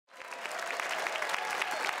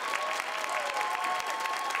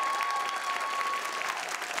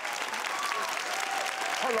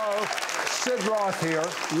Hello, Sid Roth here.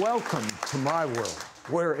 Welcome to my world,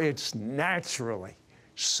 where it's naturally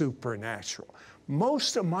supernatural.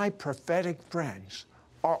 Most of my prophetic friends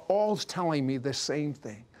are all telling me the same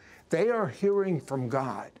thing. They are hearing from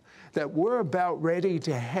God that we're about ready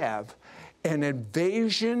to have an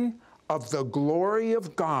invasion of the glory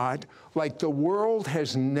of God like the world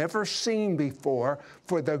has never seen before,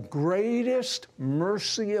 for the greatest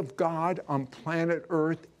mercy of God on planet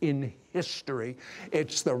Earth in history.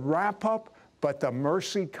 It's the wrap-up, but the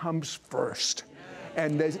mercy comes first.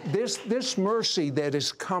 And this mercy that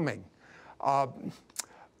is coming, I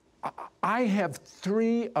have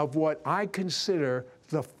three of what I consider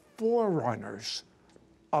the forerunners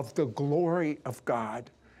of the glory of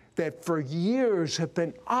God that for years have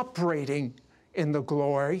been operating in the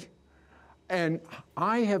glory. And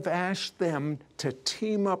I have asked them to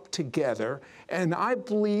team up together, and I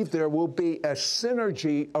believe there will be a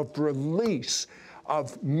synergy of release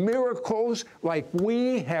of miracles like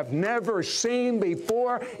we have never seen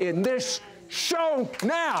before in this show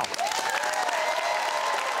now.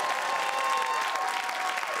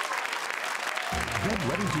 Get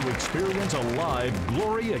ready to experience a live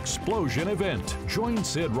Glory Explosion event. Join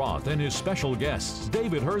Sid Roth and his special guests,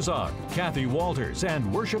 David Herzog, Kathie Walters,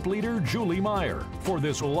 and worship leader Julie Meyer for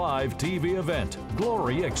this live TV event,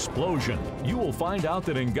 Glory Explosion. You will find out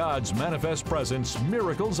that in God's manifest presence,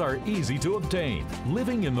 miracles are easy to obtain.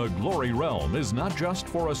 Living in the glory realm is not just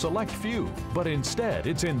for a select few, but instead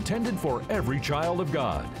it's intended for every child of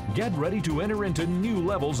God. Get ready to enter into new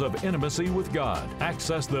levels of intimacy with God.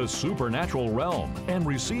 Access the supernatural realm and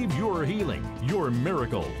receive your healing, your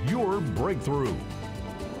miracle, your breakthrough.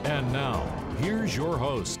 And now, here's your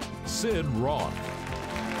host, Sid Roth.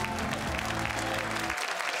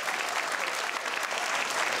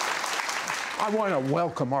 I want to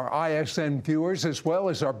welcome our ISN viewers as well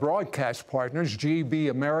as our broadcast partners,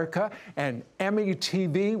 GB America and Emmy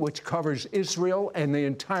TV, which covers Israel and the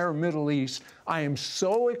entire Middle East. I am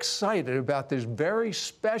so excited about this very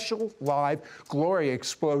special live Glory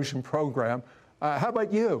Explosion program. How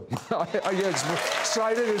about you? Are you as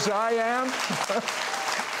excited as I am?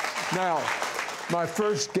 Now, my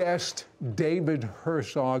first guest, David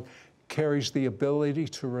Herzog, carries the ability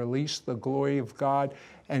to release the glory of God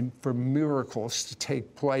and for miracles to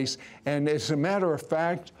take place. And as a matter of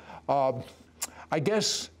fact, I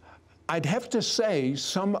guess I'd have to say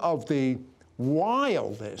some of the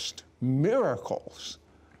wildest miracles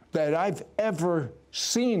that I've ever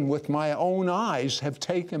seen with my own eyes have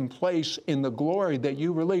taken place in the glory that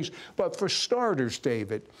you release. But for starters,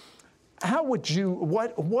 David, how would you,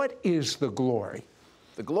 what is the glory?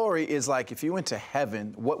 The glory is like if you went to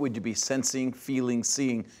heaven, what would you be sensing, feeling,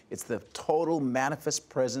 seeing? It's the total manifest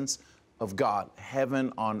presence of God,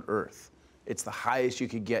 heaven on earth. It's the highest you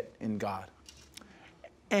could get in God.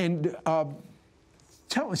 And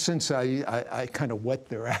tell us, since I kind of whet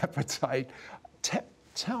their appetite,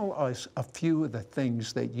 tell us a few of the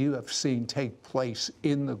things that you have seen take place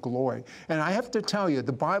in the glory. And I have to tell you,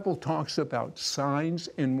 the Bible talks about signs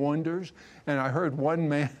and wonders. And I heard one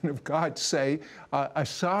man of God say, a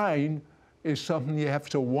sign is something you have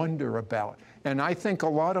to wonder about. And I think a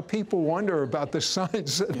lot of people wonder about the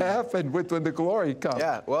signs that happen when the glory comes.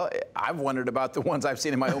 Yeah, well, I've wondered about the ones I've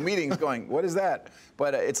seen in my own meetings going, what is that?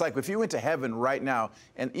 But it's like if you went to heaven right now,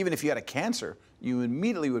 and even if you had a cancer, you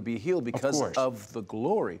immediately would be healed because of the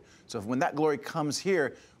glory. So when that glory comes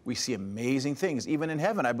here, we see amazing things. Even in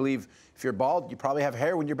heaven, I believe if you're bald, you probably have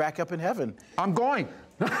hair when you're back up in heaven. I'm going.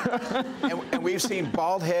 and we've seen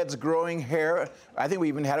bald heads growing hair. I think we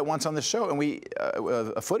even had it once on the show, and we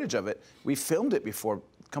footage of it. We filmed it before.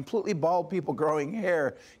 Completely bald people growing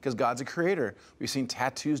hair because God's a creator. We've seen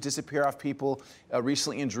tattoos disappear off people.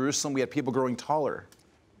 Recently in Jerusalem, we had people growing taller.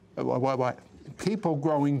 What? People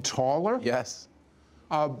growing taller? Yes.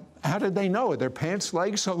 How did they know? Are their pants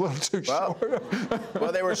legs a little too short?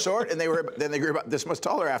 Well, they were short, and then they grew about this much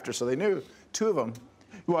taller after, so they knew. Two of them.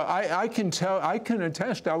 Well, I can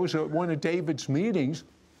attest. I was at one of David's meetings,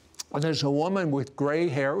 and there's a woman with gray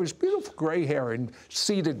hair. It was beautiful gray hair, and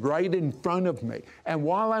seated right in front of me. And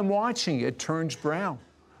while I'm watching, it turns brown.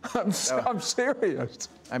 I'm serious.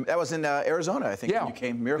 That was in Arizona, I think. Yeah, when you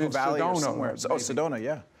came Miracle in Valley Sedona, or somewhere. Oh, Sedona,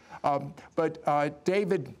 yeah. But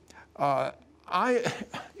David, I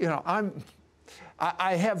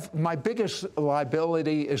have my biggest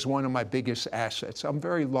liability is one of my biggest assets. I'm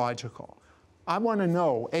very logical. I want to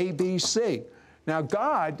know ABC. Now,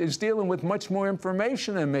 God is dealing with much more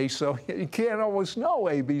information than me, so you can't always know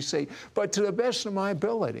ABC. But to the best of my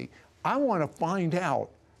ability, I want to find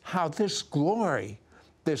out how this glory,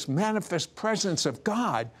 this manifest presence of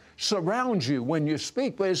God surrounds you when you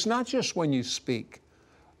speak. But it's not just when you speak.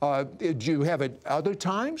 Do you have it other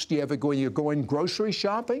times? Do you have it when you're going grocery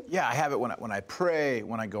shopping? Yeah, I have it when I pray,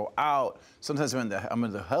 when I go out. Sometimes I'm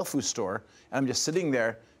in the health food store, and I'm just sitting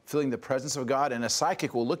there feeling the presence of God, and a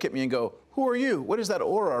psychic will look at me and go, "Who are you? What is that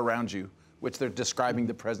aura around you?" Which they're describing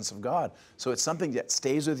the presence of God. So it's something that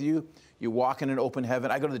stays with you. You walk in an open heaven.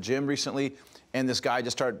 I go to the gym recently, and this guy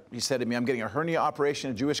he said to me, "I'm getting a hernia operation,"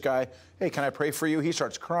 a Jewish guy. "Hey, can I pray for you?" He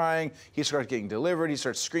starts crying. He starts getting delivered. He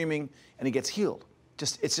starts screaming, and he gets healed.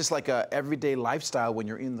 It's just like a everyday lifestyle when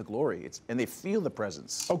you're in the glory. And they feel the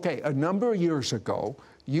presence. Okay, a number of years ago,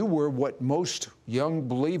 you were what most young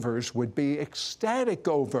believers would be ecstatic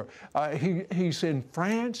over. He's in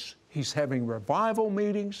France. He's having revival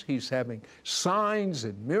meetings. He's having signs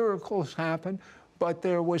and miracles happen. But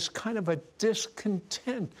there was kind of a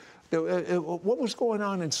discontent. What was going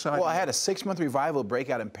on inside? Well, I had a 6-month revival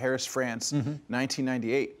breakout in Paris, France,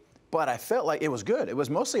 1998. But I felt like it was good. It was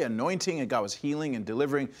mostly anointing, and God was healing and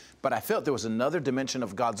delivering. But I felt there was another dimension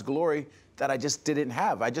of God's glory that I just didn't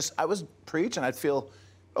have. I was preach, and I'd feel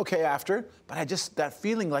okay after, but that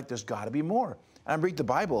feeling like there's got to be more. And I read the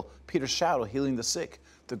Bible, Peter's shadow healing the sick,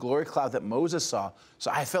 the glory cloud that Moses saw. So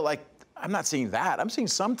I felt like I'm not seeing that. I'm seeing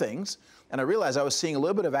some things. And I realized I was seeing a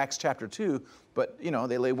little bit of Acts chapter 2, but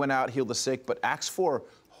they went out, healed the sick. But Acts 4,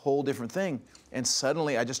 whole different thing. And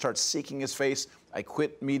suddenly I just start seeking his face. I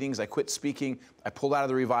quit meetings, I quit speaking, I pulled out of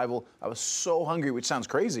the revival. I was so hungry, which sounds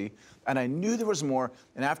crazy, and I knew there was more.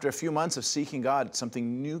 And after a few months of seeking God,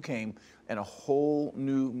 something new came, and a whole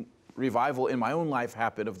new revival in my own life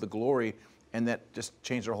happened of the glory, and that just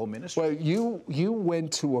changed our whole ministry. Well, you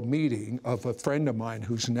went to a meeting of a friend of mine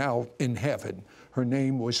who's now in heaven. Her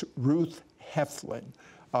name was Ruth Heflin.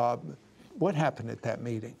 What happened at that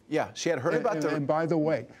meeting? Yeah, she had heard about And by the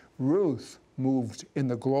way, Ruth moved in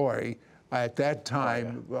the glory. At that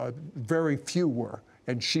time, very few were,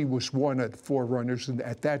 and she was one of the forerunners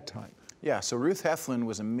at that time. Yeah, so Ruth Heflin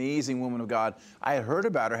was an amazing woman of God. I had heard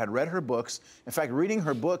about her, had read her books. In fact, reading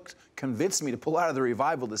her book convinced me to pull out of the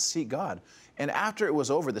revival to seek God. And after it was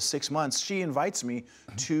over, the 6 months, she invites me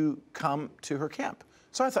to come to her camp.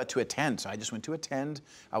 So I thought to attend. So I just went to attend.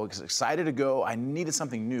 I was excited to go. I needed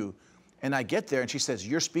something new. And I get there, and she says,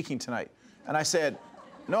 "You're speaking tonight." And I said,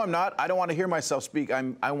 "No, I'm not. I don't want to hear myself speak.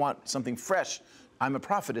 I want something fresh. I'm a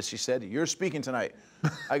prophetess," she said. "You're speaking tonight."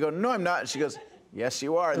 I go, "No, I'm not." And she goes, "Yes,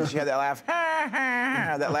 you are." And then she had that laugh,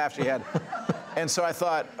 that laugh she had. And so I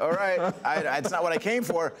thought, all right, it's not what I came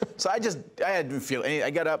for. So I didn't feel anything.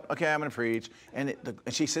 I got up, okay, I'm going to preach. And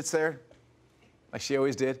she sits there, like she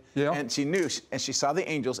always did. Yeah. And she knew, and she saw the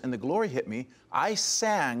angels, and the glory hit me. I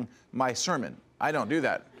sang my sermon. I don't do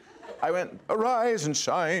that. I went, "Arise and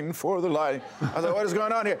shine, for the light." I was like, what is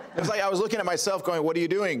going on here? It was like I was looking at myself going, what are you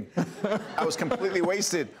doing? I was completely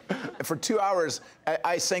wasted. For 2 hours,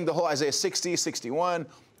 I sang the whole Isaiah 60, 61.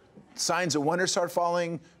 Signs and wonders start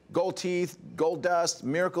falling. Gold teeth, gold dust,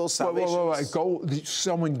 miracles, salvation.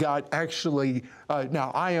 Someone got actually,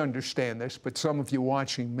 now I understand this, but some of you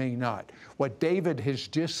watching may not. What David has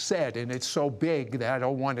just said, and it's so big that I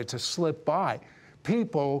don't want it to slip by,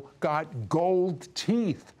 people got gold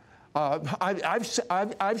teeth.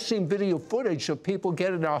 I've seen video footage of people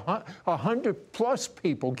getting 100+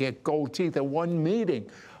 people get gold teeth at one meeting.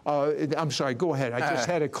 I'm sorry, go ahead. I just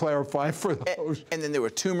had to clarify for those. And then there were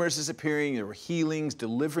tumors disappearing, there were healings,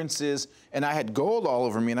 deliverances, and I had gold all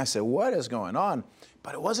over me, and I said, what is going on?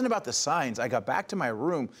 But it wasn't about the signs. I got back to my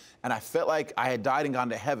room, and I felt like I had died and gone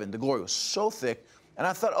to heaven. The glory was so thick, and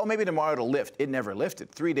I thought, oh, maybe tomorrow it'll lift. It never lifted.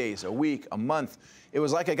 3 days, a week, a month. It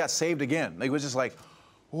was like I got saved again. Like, it was just like,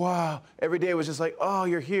 wow. Every day was just like, oh,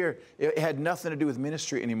 you're here. It had nothing to do with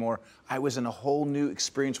ministry anymore. I was in a whole new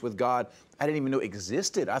experience with God I didn't even know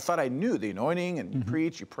existed. I thought I knew the anointing, and you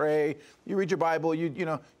preach, you pray, you read your Bible, you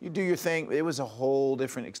do your thing. It was a whole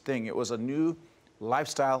different thing. It was a new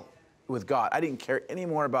lifestyle with God. I didn't care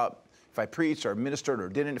anymore about if I preached or ministered or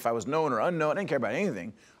didn't, if I was known or unknown. I didn't care about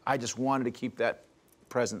anything. I just wanted to keep that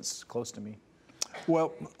presence close to me.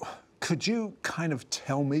 Well, could you kind of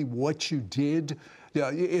tell me what you did? Yeah,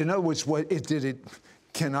 in other words,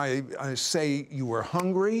 can I say you were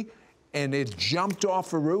hungry and it jumped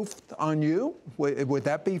off a roof on you? Would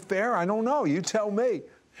that be fair? I don't know. You tell me.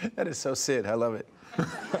 That is so Sid. I love it.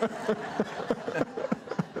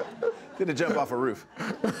 Did it jump off a roof?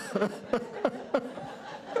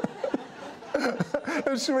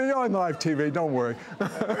 You're on live TV. Don't worry.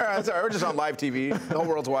 That's all right. We're just on live TV. The whole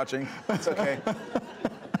world's watching. It's okay.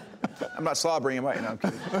 I'm not slobbering him out. No, I'm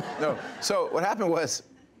kidding. No. So what happened was,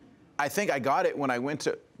 I think I got it when I went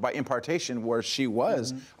to, by impartation, where she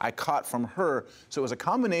was. I caught from her. So it was a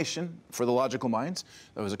combination, for the logical minds,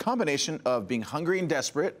 it was a combination of being hungry and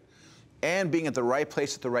desperate, and being at the right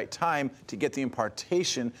place at the right time to get the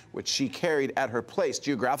impartation which she carried at her place,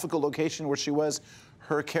 geographical location where she was,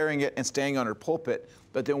 her carrying it and staying on her pulpit.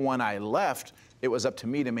 But then when I left, it was up to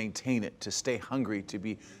me to maintain it, to stay hungry, to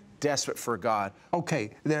be desperate for God.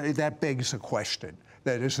 Okay, that begs a question.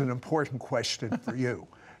 That is an important question for you.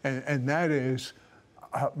 And that is,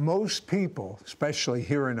 most people, especially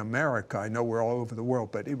here in America, I know we're all over the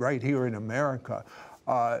world, but right here in America,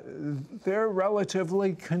 they're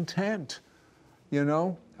relatively content, you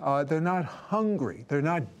know? They're not hungry. They're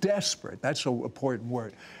not desperate. That's an important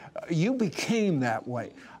word. You became that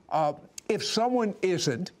way. If someone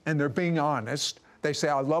isn't, and they're being honest, they say,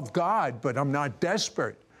 I love God, but I'm not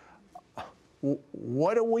desperate.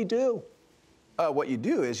 What do we do? What you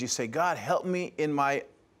do is you say, God, help me in my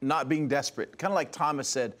not being desperate. Kind of like Thomas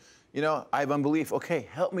said, you know, I have unbelief. Okay,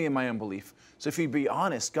 help me in my unbelief. So if you be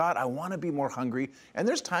honest, God, I want to be more hungry. And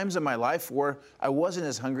there's times in my life where I wasn't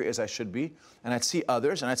as hungry as I should be. And I'd see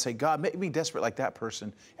others and I'd say, God, make me desperate like that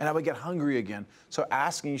person. And I would get hungry again. So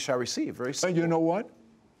ask and you shall receive. Very simple. And you know what?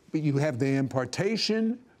 You have the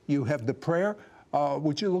impartation. You have the prayer.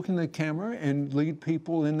 Would you look in the camera and lead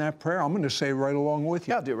people in that prayer? I'm going to say right along with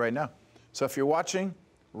you. Yeah, I'll do it right now. So if you're watching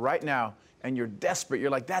right now, and you're desperate, you're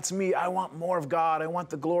like, that's me, I want more of God, I want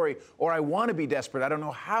the glory, or I want to be desperate, I don't know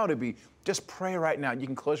how to be, just pray right now. You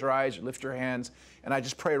can close your eyes, or lift your hands, and I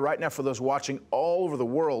just pray right now for those watching all over the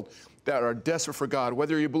world that are desperate for God,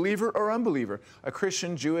 whether you're a believer or unbeliever, a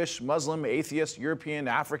Christian, Jewish, Muslim, atheist, European,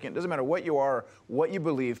 African, doesn't matter what you are, what you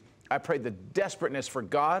believe, I pray the desperateness for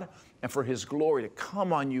God and for His glory to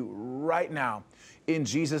come on you right now. In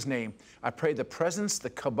Jesus' name, I pray the presence, the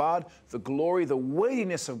kabod, the glory, the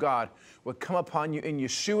weightiness of God would come upon you in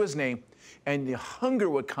Yeshua's name, and the hunger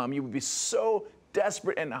would come. You would be so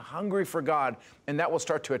desperate and hungry for God, and that will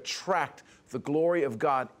start to attract the glory of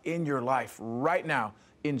God in your life right now,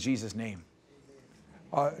 in Jesus' name.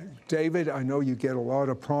 David, I know you get a lot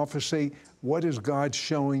of prophecy. What is God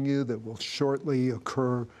showing you that will shortly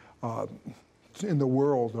occur in the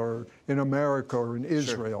world or in America or in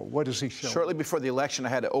Israel? Sure. What does He show? Shortly before the election, I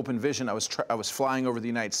had an open vision. I was flying over the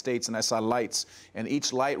United States and I saw lights, and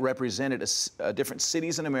each light represented different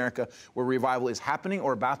cities in America where revival is happening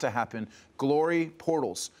or about to happen. Glory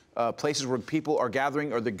portals, places where people are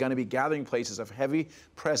gathering, or they're going to be gathering places of heavy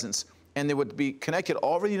presence. And they would be connected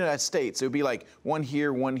all over the United States. It would be like one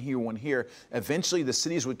here, one here, one here. Eventually, the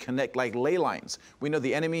cities would connect like ley lines. We know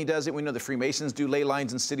the enemy does it. We know the Freemasons do ley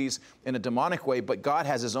lines in cities in a demonic way. But God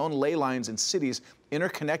has His own ley lines in cities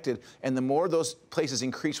interconnected. And the more those places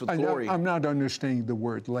increase with glory. I'm not understanding the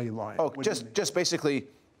word ley line. Oh, just basically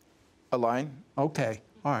a line. Okay.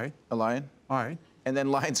 All right. A line. All right. And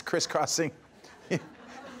then lines crisscrossing.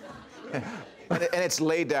 And it's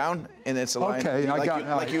laid down, and it's a line. Okay, I got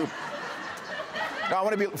it. No, I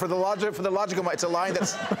want to be for the logical. It's a line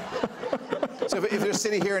that's. So if you're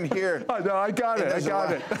sitting here and here. Oh, no, I got it. I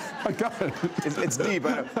got it. It's deep.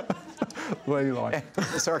 I know. Ley line.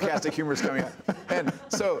 The sarcastic humor is coming out. And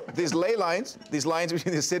so these ley lines, these lines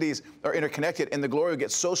between the cities are interconnected, and the glory will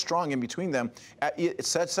get so strong in between them.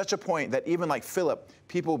 It's at such a point that even like Philip,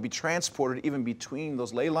 people will be transported even between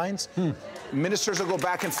those ley lines. Ministers will go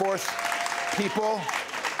back and forth. People,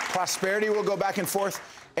 prosperity will go back and forth.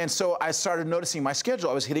 And so I started noticing my schedule.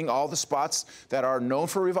 I was hitting all the spots that are known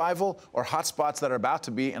for revival or hot spots that are about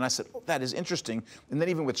to be. And I said, oh, that is interesting. And then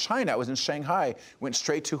even with China, I was in Shanghai, went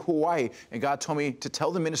straight to Hawaii. And God told me to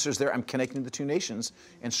tell the ministers there, I'm connecting the two nations.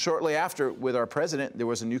 And shortly after, with our president, there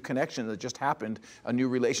was a new connection that just happened, a new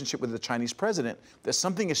relationship with the Chinese president. That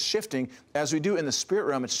something is shifting. As we do in the spirit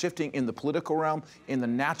realm, it's shifting in the political realm, in the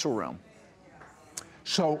natural realm.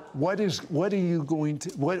 So what is going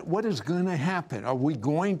to happen? Are we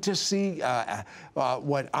going to see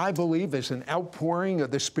what I believe is an outpouring of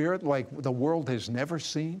the Spirit like the world has never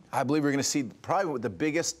seen? I believe we're going to see probably the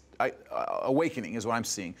biggest awakening is what I'm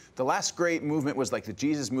seeing. The last great movement was like the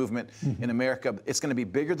Jesus movement in America. It's going to be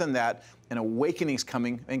bigger than that. An awakening's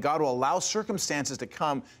coming, and God will allow circumstances to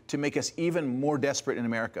come to make us even more desperate in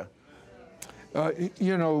America.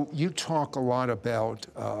 You know, you talk a lot about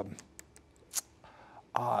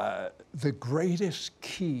the greatest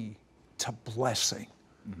key to blessing.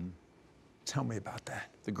 Tell me about that.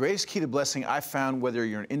 The greatest key to blessing I found, whether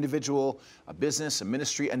you're an individual, a business, a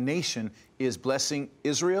ministry, a nation, is blessing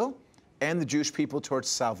Israel and the Jewish people towards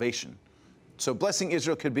salvation. So blessing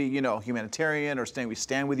Israel could be, you know, humanitarian or we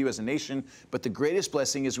stand with you as a nation, but the greatest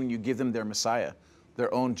blessing is when you give them their Messiah.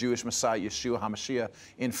 their own Jewish Messiah, Yeshua HaMashiach.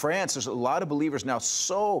 In France, there's a lot of believers now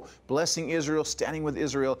so blessing Israel, standing with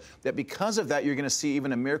Israel, that because of that, you're going to see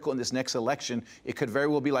even a miracle in this next election. It could very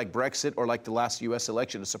well be like Brexit or like the last U.S.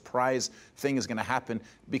 election. A surprise thing is going to happen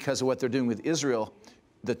because of what they're doing with Israel.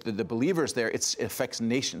 The believers there, it affects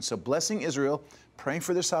nations. So blessing Israel, praying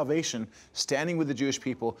for their salvation, standing with the Jewish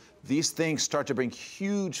people, these things start to bring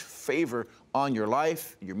huge favor on your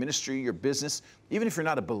life, your ministry, your business. Even if you're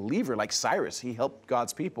not a believer like Cyrus, he helped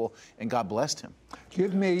God's people and God blessed him.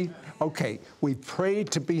 Give me, okay, we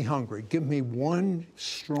prayed to be hungry. Give me one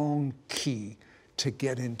strong key to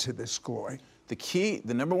get into this glory. The key,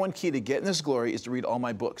 the number one key to get in this glory is to read all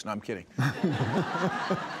my books. No, I'm kidding.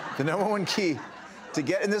 The number one key to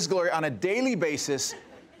get in this glory on a daily basis,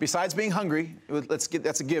 besides being hungry,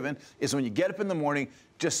 that's a given, is when you get up in the morning,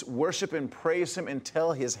 just worship and praise him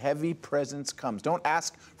until his heavy presence comes. Don't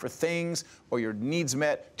ask for things or your needs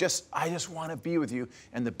met. I just want to be with you.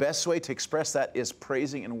 And the best way to express that is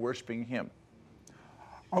praising and worshiping him.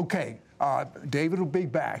 Okay, David will be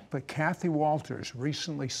back, but Kathie Walters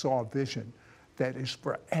recently saw a vision that is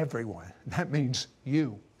for everyone. That means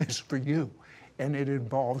you. It's for you. And it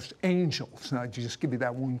involves angels. Now, just give you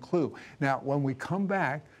that one clue. Now, when we come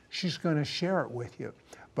back, she's going to share it with you.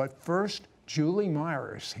 But first, Julie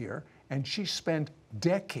Meyer is here, and she spent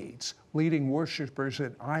decades leading worshipers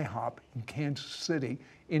at IHOP in Kansas City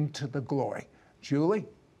into the glory. Julie?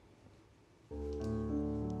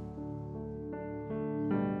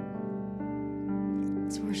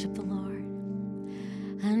 Let's worship the Lord.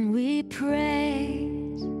 And we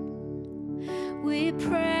praise, we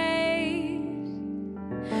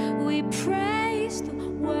praise the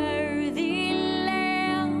worthy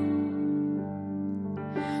Lamb.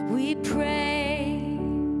 We praise,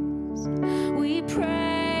 we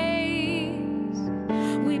praise,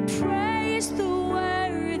 we praise the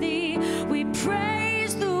worthy, we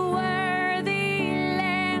praise the worthy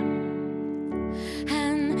Lamb.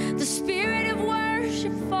 And the spirit of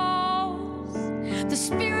worship falls, the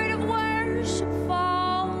spirit of worship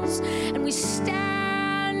falls, and we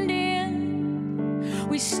stand in,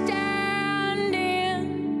 we stand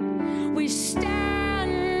in, we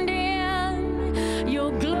stand in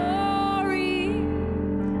your glory.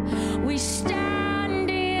 We stand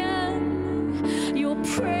in your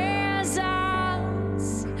presence.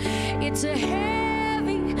 It's a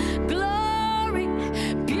heavy glory,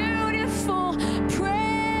 beautiful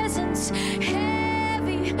presence,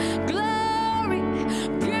 heavy glory,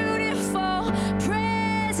 beautiful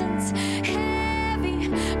presence, heavy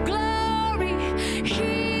glory,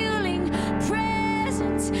 healing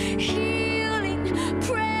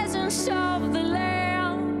presence of the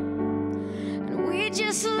Lamb. And we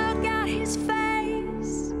just look at his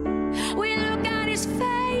face. We look at his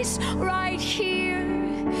face right here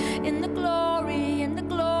in the glory,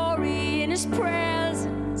 in his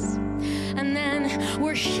presence. And then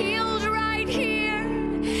we're healed right here,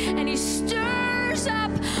 and he stirs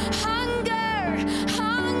up hunger,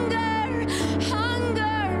 hunger,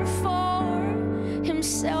 hunger for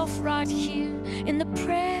himself right here in the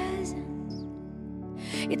presence.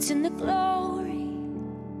 It's in the glory,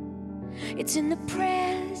 it's in the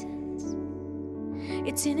presence,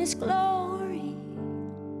 it's in his glory.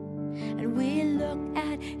 And we look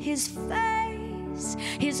at his face,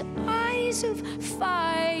 his eyes of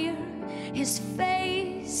fire, his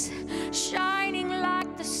face shining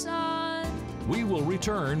like the sun. We will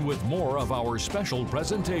return with more of our special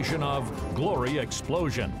presentation of Glory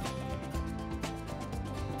Explosion.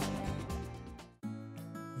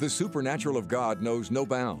 The supernatural of God knows no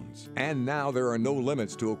bounds, and now there are no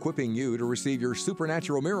limits to equipping you to receive your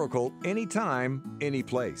supernatural miracle anytime, any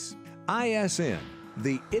place. ISN,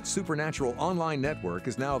 the It's Supernatural online network,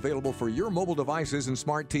 is now available for your mobile devices and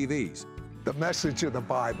smart TVs. The message of the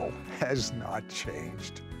Bible has not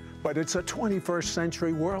changed, but it's a 21st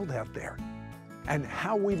century world out there. And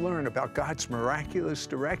how we learn about God's miraculous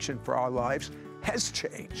direction for our lives has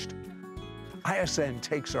changed. ISN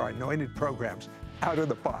takes our anointed programs out of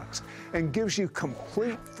the box and gives you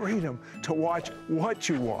complete freedom to watch what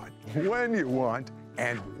you want, when you want,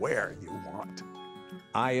 and where you want.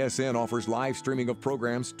 ISN offers live streaming of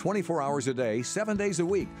programs 24 hours a day, 7 days a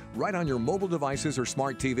week, right on your mobile devices or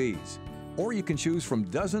smart TVs. Or you can choose from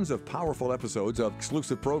dozens of powerful episodes of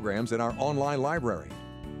exclusive programs in our online library.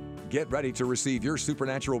 Get ready to receive your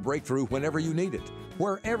supernatural breakthrough whenever you need it,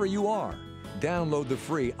 wherever you are. Download the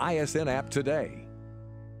free ISN app today.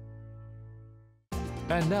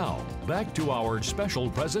 And now, back to our special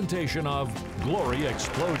presentation of Glory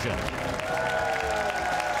Explosion.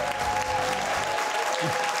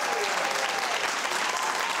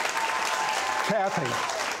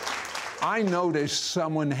 Kathie, I noticed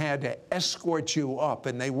someone had to escort you up,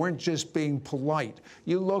 and they weren't just being polite.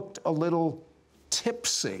 You looked a little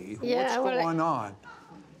tipsy. Yeah, what's going on?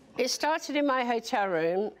 It started in my hotel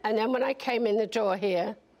room, and then when I came in the door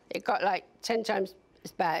here, it got like 10 times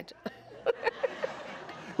as bad.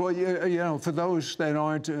 Well, you know, for those that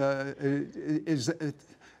aren't,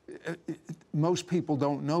 most people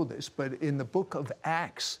don't know this, but in the book of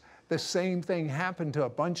Acts, the same thing happened to a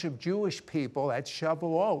bunch of Jewish people at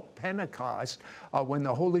Shavuot, Pentecost. When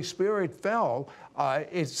the Holy Spirit fell,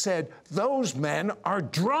 it said, those men are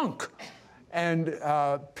drunk. And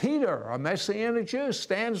Peter, a Messianic Jew,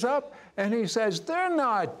 stands up and he says, they're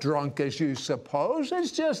not drunk as you suppose.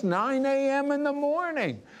 It's just 9 a.m. in the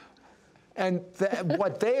morning. And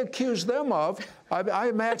what they accuse them of, I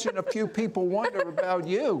imagine a few people wonder about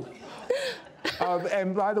you.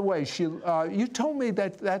 And by the way, you told me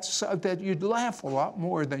that you'd laugh a lot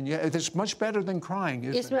more than you. It's much better than crying,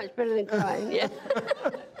 isn't it? It's much better than crying, yeah.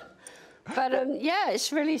 But yeah,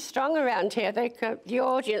 it's really strong around here. The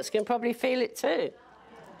audience can probably feel it too.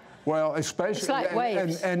 Well, especially, it's like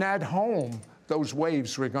waves. And at home, those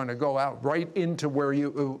waves are going to go out right into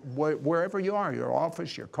wherever you are, your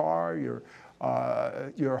office, your car,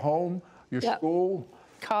 your home, your school.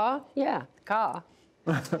 Car, yeah, car.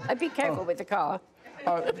 I'd be careful with the car.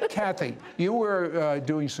 Kathie, you were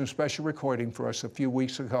doing some special recording for us a few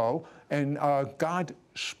weeks ago, and God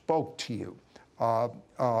spoke to you.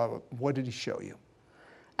 What did he show you?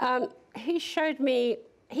 He showed me,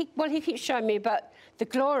 he keeps showing me about the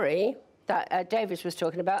glory that David was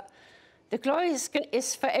talking about. The glory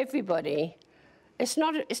is for everybody. It's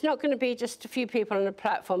not going to be just a few people on the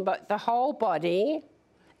platform, but the whole body,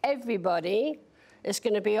 everybody, is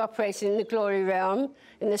going to be operating in the glory realm,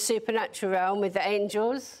 in the supernatural realm with the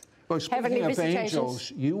angels. Well, speaking of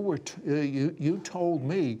angels, you told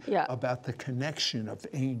me about the connection of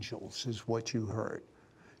angels is what you heard.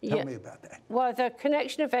 Tell me about that. Well, the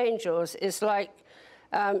connection of angels is like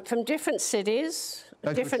from different cities,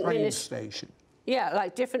 like different ministries. Yeah,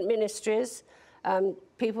 like different ministries,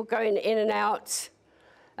 people going in and out,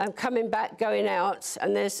 coming back, going out,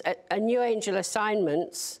 and there's a new angel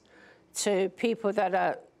assignments to people that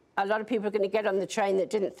a lot of people are going to get on the train that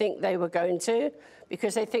didn't think they were going to,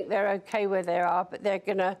 because they think they're okay where they are, but they're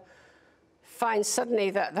going to find suddenly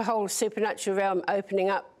that the whole supernatural realm opening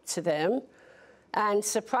up to them. And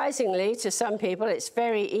surprisingly, to some people, it's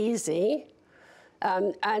very easy.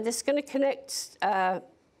 And it's going to connect,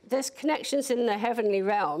 there's connections in the heavenly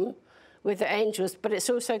realm with the angels, but it's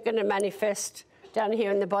also going to manifest down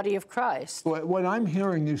here in the body of Christ. What I'm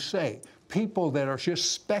hearing you say, people that are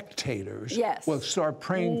just spectators will start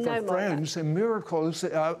praying for friends, and miracles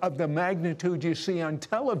of the magnitude you see on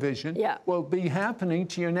television will be happening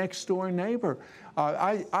to your next door neighbor.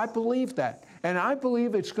 I believe that. And I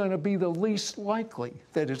believe it's going to be the least likely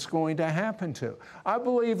that it's going to happen to. I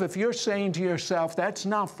believe if you're saying to yourself, that's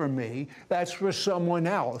not for me, that's for someone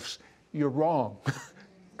else, you're wrong.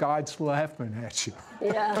 God's laughing at you.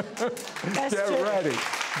 Yeah, that's Get ready.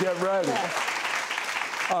 Get ready.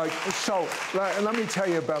 Yeah. So let me tell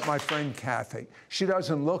you about my friend Kathie. She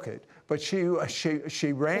doesn't look it, but she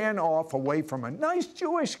ran off away from a nice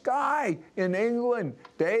Jewish guy in England.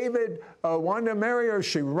 David wanted to marry her.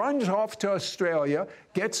 She runs off to Australia,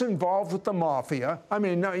 gets involved with the mafia. I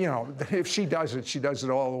mean, no, you know, if she does it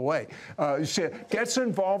all the way. She gets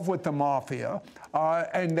involved with the mafia,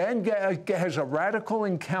 and then has a radical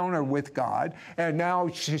encounter with God, and now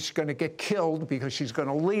she's going to get killed because she's going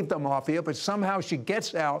to leave the mafia, but somehow she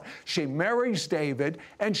gets out, she marries David,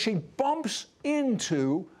 and she bumps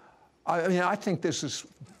into, I mean, I think this is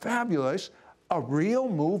fabulous, a real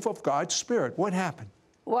move of God's Spirit. What happened?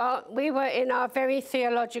 Well, we were in our very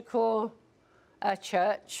theological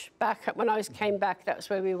church back when I came back. That's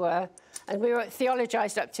where we were, and we were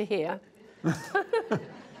theologized up to here.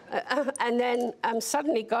 And then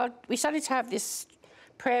suddenly we started to have this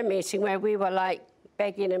prayer meeting where we were like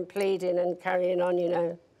begging and pleading and carrying on, you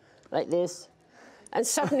know, like this. And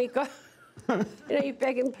suddenly God, you know, you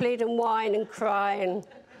beg and plead and whine and cry and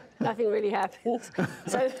nothing really happens.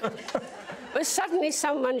 So, but suddenly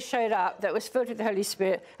someone showed up that was filled with the Holy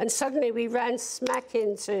Spirit, and suddenly we ran smack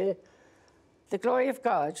into the glory of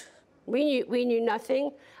God. We knew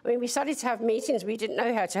nothing. I mean, we started to have meetings. We didn't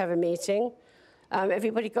know how to have a meeting.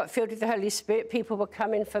 Everybody got filled with the Holy Spirit. People were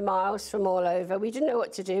coming for miles from all over. We didn't know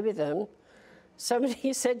what to do with them.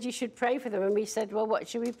 Somebody said, you should pray for them. And we said, well, what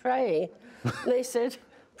should we pray? And they said,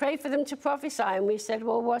 pray for them to prophesy. And we said,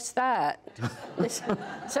 well, what's that?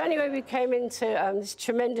 So anyway, we came into this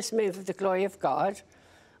tremendous move of the glory of God.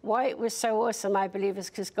 Why it was so awesome, I believe, is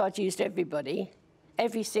because God used everybody.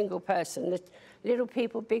 every single person, the little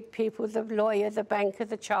people, big people, the lawyer, the banker,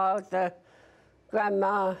 the child, the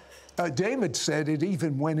grandma. David said it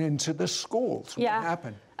even went into the schools. Yeah. What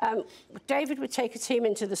happened? David would take a team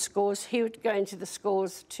into the schools. He would go into the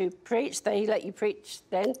schools to preach. They let you preach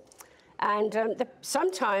then. And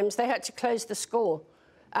sometimes they had to close the school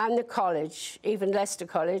and the college, even Leicester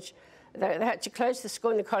College. They had to close the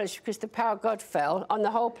school and the college because the power of God fell on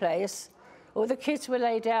the whole place. All the kids were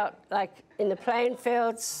laid out, like, in the playing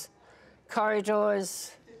fields,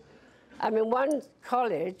 corridors. I mean, one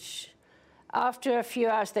college, after a few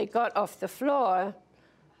hours, they got off the floor,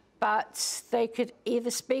 but they could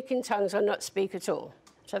either speak in tongues or not speak at all.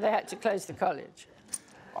 So they had to close the college.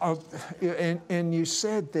 And you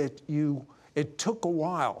said that it took a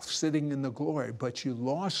while sitting in the glory, but you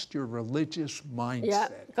lost your religious mindset. Yeah,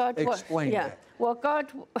 God. Explain that. Well,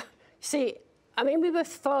 God, see, I mean, we were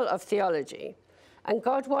full of theology, and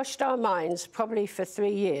God washed our minds probably for 3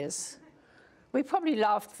 years. We probably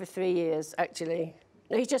laughed for 3 years, actually.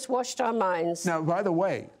 He just washed our minds. Now, by the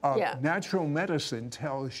way, natural medicine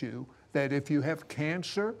tells you that if you have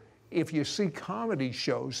cancer, if you see comedy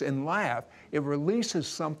shows and laugh, it releases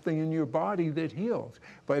something in your body that heals.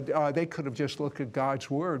 But they could have just looked at God's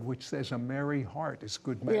word, which says a merry heart is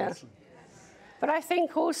good medicine. Yeah. But I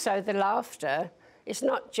think also the laughter is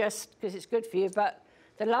not just because it's good for you, but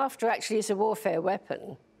the laughter actually is a warfare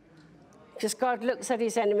weapon. Because God looks at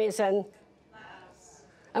his enemies, and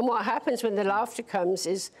what happens when the laughter comes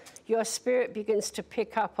is your spirit begins to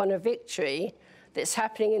pick up on a victory that's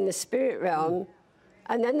happening in the spirit realm.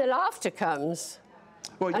 And then the laughter comes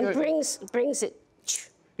and brings it.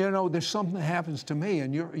 You know, there's something that happens to me,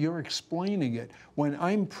 and you're explaining it. When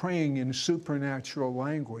I'm praying in supernatural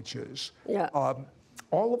languages,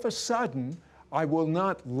 all of a sudden, I will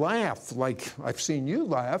not laugh like I've seen you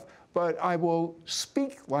laugh, but I will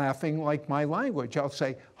speak laughing like my language. I'll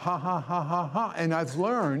say, ha, ha, ha, ha, ha, and I've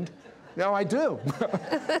learned. No, I do.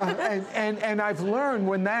 and I've learned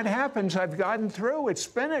when that happens, I've gotten through. It's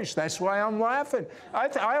finished. That's why I'm laughing.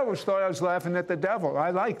 I always thought I was laughing at the devil.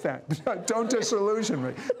 I like that. Don't disillusion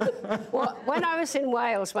me. Well, when I was in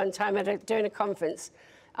Wales one time doing a conference,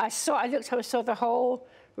 I looked up and saw the whole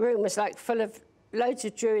room was like full of loads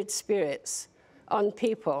of druid spirits on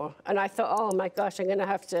people. And I thought, oh my gosh, I'm going to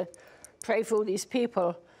have to pray for all these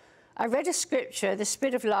people. I read a scripture, the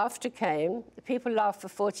spirit of laughter came, the people laughed for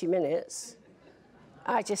 40 minutes.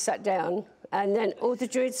 I just sat down, and then all the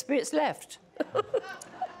druid spirits left.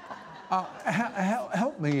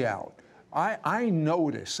 Help me out. I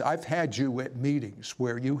notice, I've had you at meetings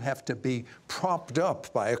where you have to be propped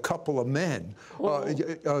up by a couple of men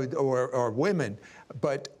or women,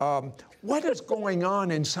 but what is going on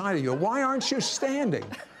inside of you? Why aren't you standing?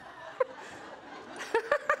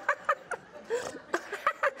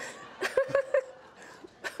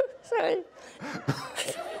 Sorry.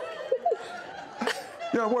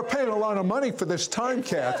 You know, we're paying a lot of money for this time,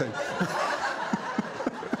 Kathie.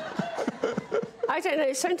 I don't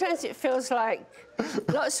know, sometimes it feels like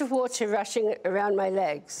lots of water rushing around my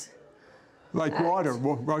legs. Like water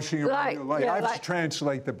rushing around your legs. Yeah, I have to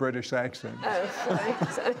translate the British accent. Oh,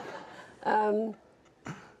 sorry.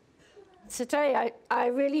 Today, I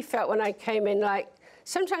really felt when I came in, like,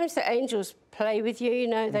 sometimes the angels play with you, you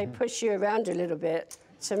know, they push you around a little bit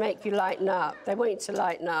to make you lighten up. They want you to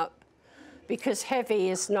lighten up because heavy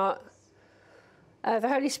is not, the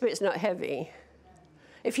Holy Spirit's not heavy.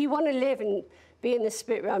 If you want to live and be in the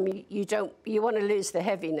spirit realm, you want to lose the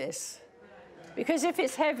heaviness. Because if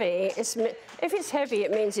it's heavy,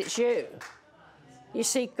 it means it's you. You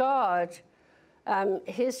see, God,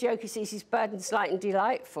 his yoke is easy, his burden's light and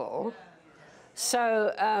delightful.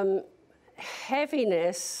 So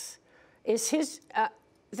heaviness is his,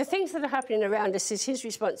 the things that are happening around us is his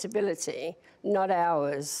responsibility, not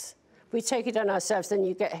ours. We take it on ourselves, then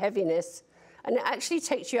you get heaviness. And it actually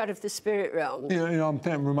takes you out of the spirit realm. You know,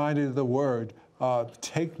 I'm reminded of the word,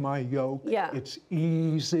 take my yoke. Yeah. It's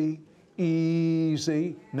easy,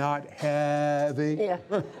 not heavy. Yeah.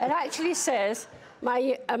 It actually says,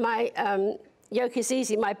 my yoke is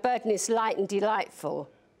easy, my burden is light and delightful.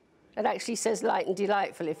 It actually says light and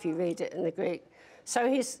delightful if you read it in the Greek. So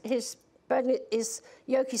his burden is,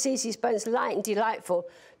 yoke is easy, his burden is light and delightful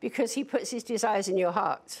because he puts his desires in your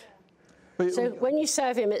heart. So when you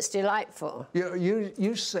serve him, it's delightful.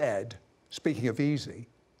 You said, speaking of easy,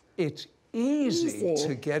 it's easy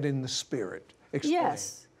to get in the spirit. Explain.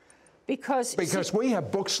 Yes. Because we have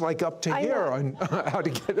books like up to here on how to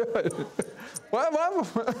get it.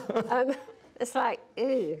 Well. It's like,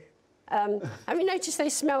 ew. Have you noticed they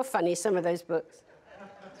smell funny, some of those books?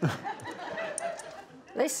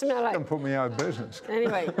 They smell like... Don't put me out of business.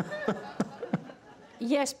 Anyway.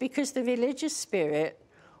 Yes, because the religious spirit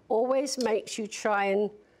always makes you try and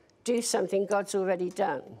do something God's already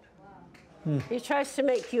done. He tries to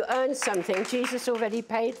make you earn something Jesus already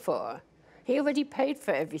paid for. He already paid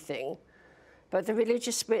for everything. But the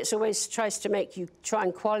religious spirit always tries to make you try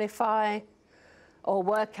and qualify or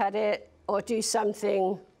work at it or do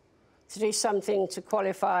something to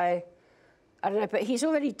qualify. I don't know, but he's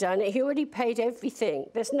already done it. He already paid everything.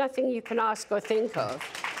 There's nothing you can ask or think of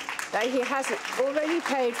that he hasn't already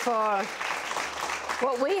paid for.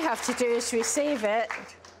 What we have to do is receive it,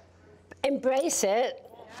 embrace it,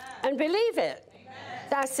 and believe it.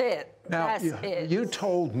 That's it. Now, That's you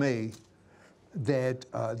told me that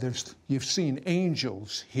you've seen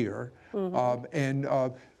angels here, and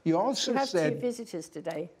you also we have said... 2 visitors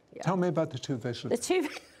today. Yeah. Tell me about the 2 visitors.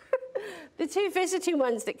 The two visiting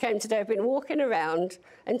ones that came today have been walking around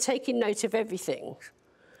and taking note of everything.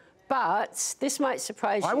 But this might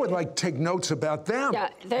surprise you. I would like to take notes about them. Yeah,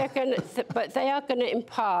 but they are going to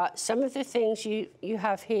impart some of the things you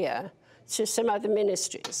have here to some other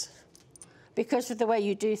ministries, because of the way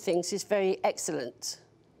you do things is very excellent.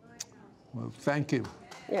 Well, thank you.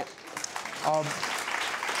 Yeah.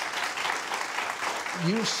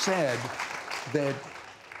 You said that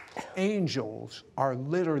angels are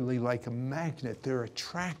literally like a magnet. They're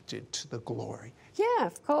attracted to the glory. Yeah,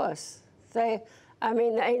 of course. The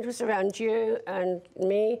angels around you and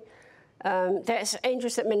me. There's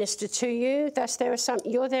angels that minister to you.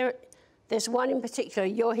 You're there. There's one in particular.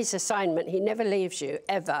 You're his assignment. He never leaves you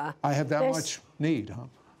ever. I have that much need, huh?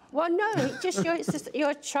 Well, no.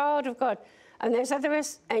 You're a child of God, and there's other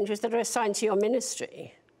angels that are assigned to your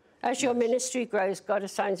ministry. As your ministry grows, God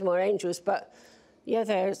assigns more angels. But yeah,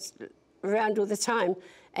 they're around all the time.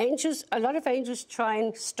 Angels. A lot of angels try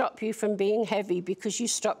and stop you from being heavy because you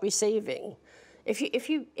stop receiving.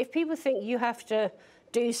 If people think you have to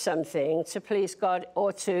do something to please God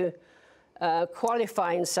or to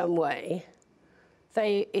qualify in some way,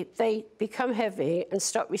 they become heavy and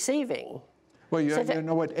stop receiving. Well, you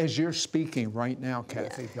know what? As you're speaking right now,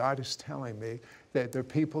 Kathie, God is telling me that there are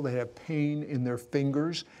people that have pain in their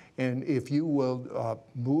fingers, and if you will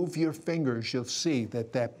move your fingers, you'll see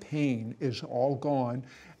that that pain is all gone.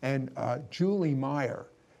 And Julie Meyer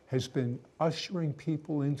has been ushering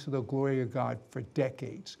people into the glory of God for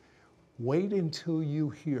decades. Wait until you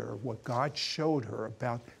hear what God showed her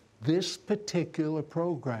about this particular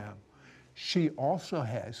program. She also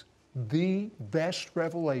has the best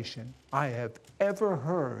revelation I have ever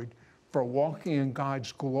heard for walking in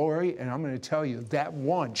God's glory. And I'm going to tell you, that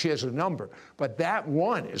one, she has a number, but that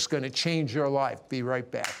one is going to change your life. Be right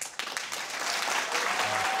back.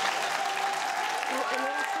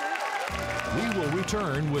 We will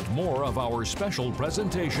return with more of our special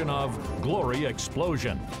presentation of Glory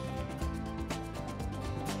Explosion.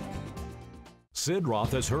 Sid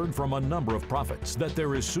Roth has heard from a number of prophets that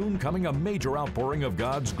there is soon coming a major outpouring of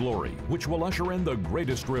God's glory, which will usher in the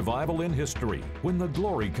greatest revival in history. When the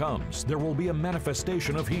glory comes, there will be a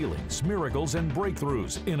manifestation of healings, miracles, and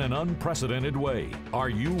breakthroughs in an unprecedented way. Are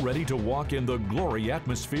you ready to walk in the glory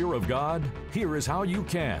atmosphere of God? Here is how you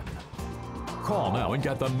can. Call now and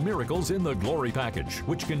get the Miracles in the Glory package,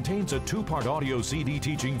 which contains a 2-part audio CD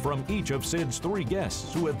teaching from each of Sid's 3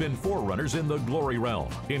 guests who have been forerunners in the glory realm,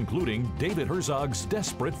 including David Herzog's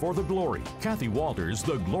Desperate for the Glory, Kathie Walters'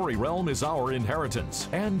 The Glory Realm is Our Inheritance,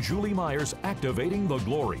 and Julie Meyer's Activating the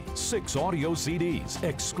Glory. 6 audio CDs,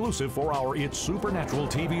 exclusive for our It's Supernatural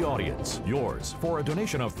TV audience. Yours for a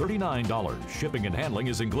donation of $39. Shipping and handling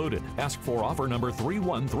is included. Ask for offer number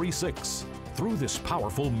 3136. Through this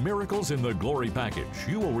powerful Miracles in the Glory package,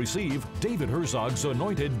 you will receive David Herzog's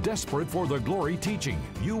anointed Desperate for the Glory teaching.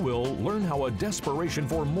 You will learn how a desperation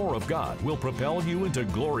for more of God will propel you into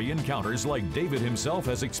glory encounters like David himself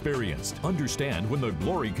has experienced. Understand when the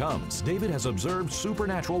glory comes, David has observed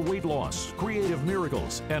supernatural weight loss, creative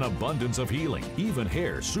miracles, and abundance of healing, even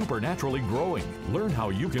hair supernaturally growing. Learn how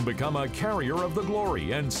you can become a carrier of the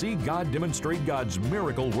glory and see God demonstrate God's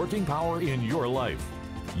miracle working power in your life.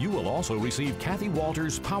 You will also receive Kathie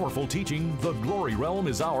Walters' powerful teaching, The Glory Realm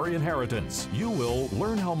is Our Inheritance. You will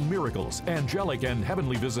learn how miracles, angelic and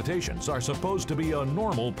heavenly visitations are supposed to be a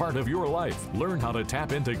normal part of your life. Learn how to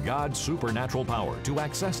tap into God's supernatural power to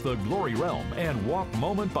access the glory realm and walk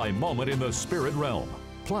moment by moment in the spirit realm.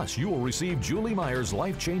 Plus, you will receive Julie Meyer's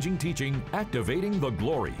life-changing teaching, Activating the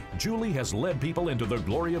Glory. Julie has led people into the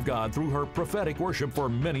glory of God through her prophetic worship for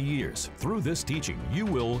many years. Through this teaching, you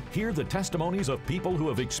will hear the testimonies of people who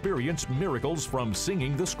have experienced miracles from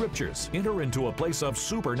singing the scriptures. Enter into a place of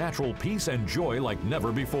supernatural peace and joy like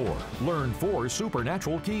never before. Learn 4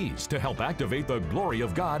 supernatural keys to help activate the glory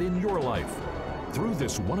of God in your life. Through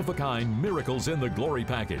this one-of-a-kind Miracles in the Glory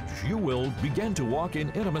package, you will begin to walk in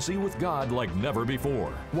intimacy with God like never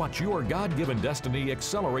before. Watch your God-given destiny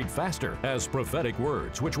accelerate faster as prophetic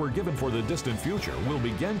words, which were given for the distant future, will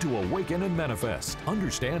begin to awaken and manifest.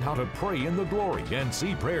 Understand how to pray in the glory and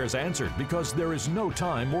see prayers answered, because there is no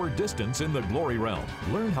time or distance in the glory realm.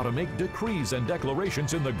 Learn how to make decrees and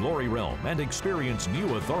declarations in the glory realm and experience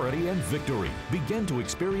new authority and victory. Begin to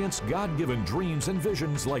experience God-given dreams and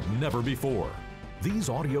visions like never before. These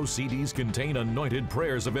audio CDs contain anointed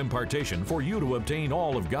prayers of impartation for you to obtain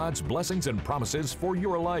all of God's blessings and promises for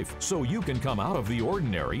your life, so you can come out of the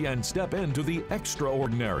ordinary and step into the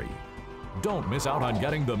extraordinary. Don't miss out on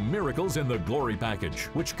getting the Miracles in the Glory package,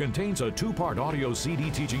 which contains a 2-part audio CD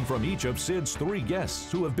teaching from each of Sid's 3 guests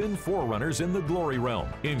who have been forerunners in the glory realm,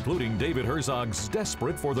 including David Herzog's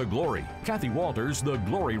Desperate for the Glory, Kathie Walters' The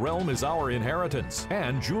Glory Realm is Our Inheritance,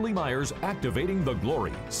 and Julie Meyer's Activating the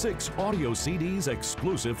Glory. 6 audio CDs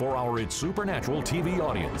exclusive for our It's Supernatural TV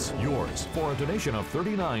audience. Yours for a donation of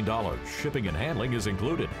 $39. Shipping and handling is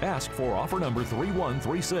included. Ask for offer number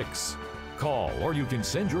 3136. Call, or you can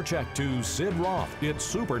send your check to Sid Roth. It's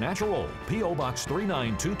Supernatural. P.O. Box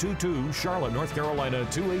 39222, Charlotte, North Carolina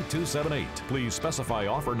 28278. Please specify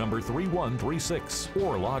offer number 3136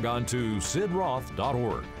 or log on to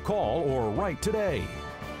sidroth.org. Call or write today.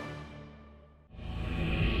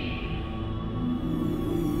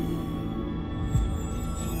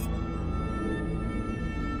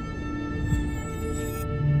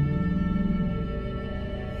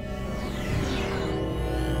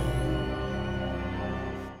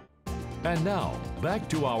 And now, back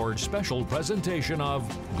to our special presentation of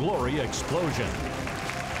Glory Explosion.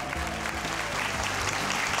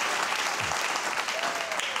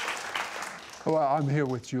 Well, I'm here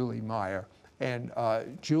with Julie Meyer. And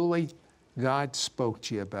Julie, God spoke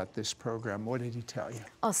to you about this program. What did he tell you?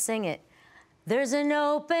 I'll sing it. There's an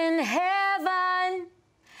open heaven.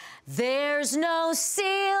 There's no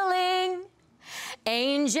ceiling.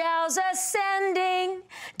 Angels ascending,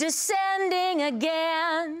 descending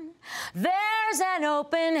again. There's an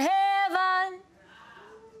open heaven.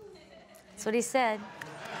 That's what he said.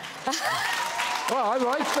 Well, I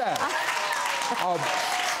like that.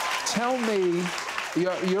 Tell me,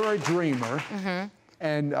 you're a dreamer,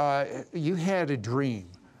 and you had a dream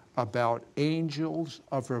about angels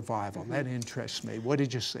of revival. That interests me. What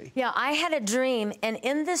did you see? Yeah, I had a dream, and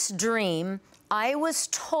in this dream, I was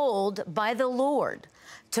told by the Lord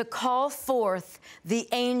to call forth the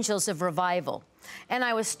angels of revival. And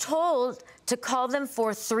I was told to call them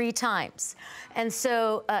forth 3 times. And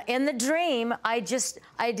so in the dream, I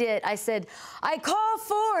said, I call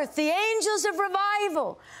forth the angels of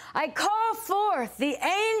revival. I call forth the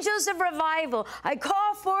angels of revival. I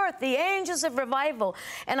call forth the angels of revival.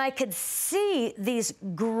 And I could see these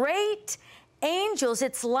great angels.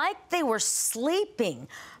 It's like they were sleeping,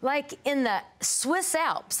 like in the Swiss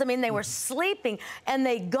Alps. I mean, they were sleeping, and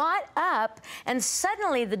they got up, and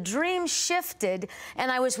suddenly the dream shifted,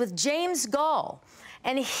 and I was with James Gall,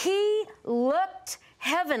 and he looked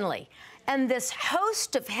heavenly, and this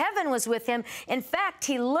host of heaven was with him. In fact,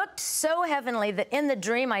 he looked so heavenly that in the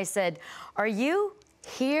dream I said, "Are you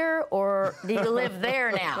here, or do you live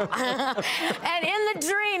there now?" And in the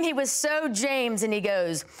dream, he was so James, and he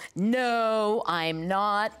goes, "No, I'm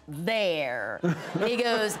not there." He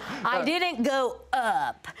goes, "I didn't go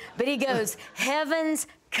up," but he goes, "Heaven's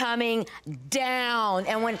coming down."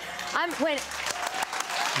 And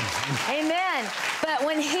amen. But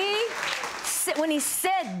when he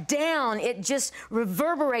said down, it just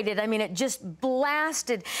reverberated. I mean, it just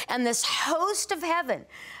blasted. And this host of heaven,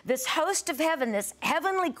 this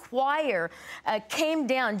heavenly choir came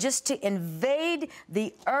down just to invade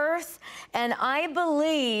the earth. And I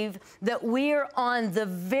believe that we are on the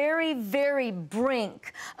very, very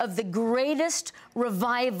brink of the greatest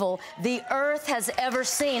revival the earth has ever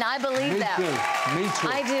seen. I believe that. Me too.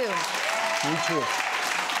 I do. Me too.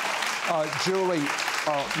 Julie,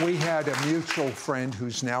 we had a mutual friend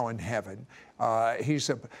who's now in heaven.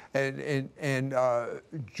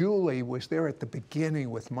 Julie was there at the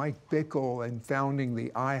beginning with Mike Bickle and founding the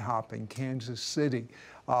IHOP in Kansas City.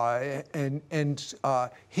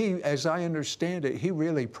 He, as I understand it, he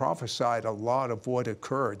really prophesied a lot of what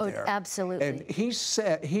occurred there. Absolutely. And he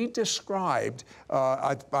described,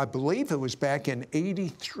 I believe it was back in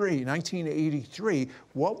 1983,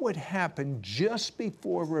 what would happen just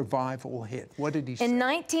before revival hit. What did he say? In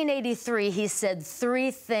 1983, he said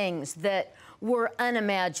 3 things that were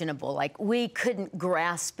unimaginable, like we couldn't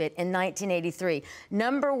grasp it in 1983.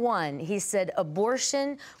 Number 1, he said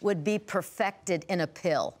abortion would be perfected in a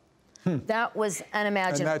pill. That was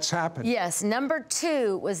unimaginable. And that's happened. Yes. Number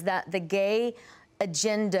 2 was that the gay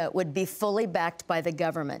agenda would be fully backed by the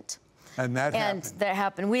government. And that happened. And that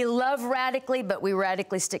happened. We love radically, but we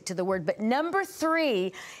radically stick to the word. But number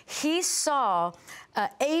 3, he saw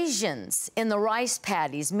Asians in the rice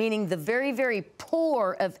paddies, meaning the very, very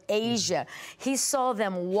poor of Asia. He saw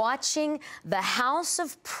them watching the house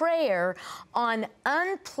of prayer on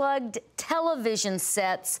unplugged television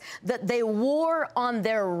sets that they wore on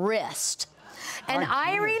their wrist. And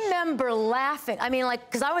I remember laughing. I mean, like,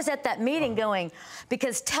 because I was at that meeting going,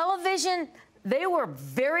 because television, they were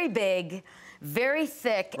very big, very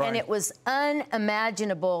thick, and it was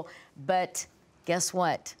unimaginable. But guess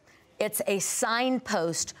what? It's a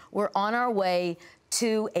signpost. We're on our way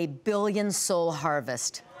to a 1 billion soul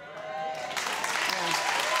harvest.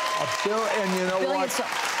 And you know what?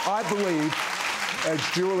 I believe, as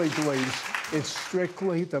Julie believes, it's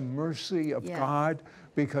strictly the mercy of God,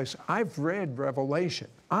 because I've read Revelation.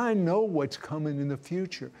 I know what's coming in the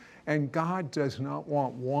future. And God does not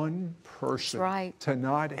want one person to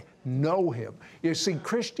not know him. You see,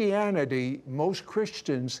 Christianity, most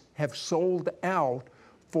Christians have sold out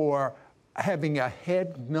for having a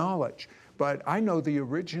head knowledge. But I know the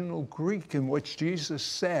original Greek in which Jesus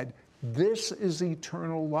said, this is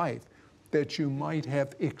eternal life, that you might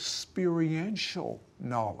have experiential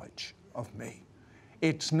knowledge of me.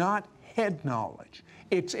 It's not head knowledge.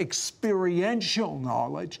 It's experiential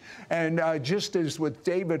knowledge. And just as with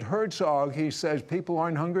David Herzog, he says people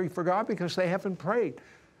aren't hungry for God because they haven't prayed.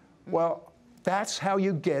 Well, that's how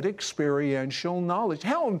you get experiential knowledge.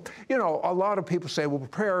 Hell, you know, a lot of people say, well,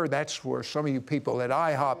 prayer, that's for some of you people at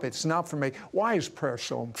IHOP. It's not for me. Why is prayer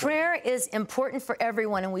so important? Prayer is important for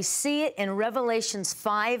everyone, and we see it in Revelations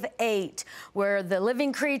 5:8, where the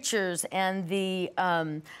living creatures and the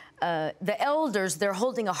elders, they're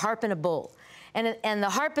holding a harp and a bowl. And the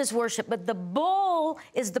harp is worship, but the bowl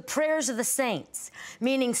is the prayers of the saints,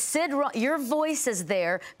 meaning your voice is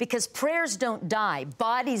there because prayers don't die,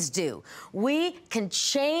 bodies do. We can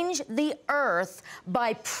change the earth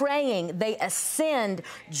by praying. They ascend.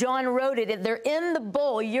 John wrote it. They're in the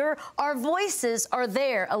bowl. Our voices are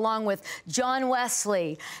there, along with John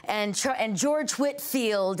Wesley and George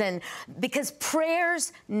Whitefield, and because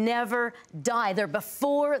prayers never die. They're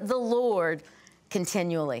before the Lord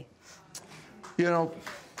continually. You know,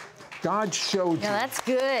 God showed you. Yeah, that's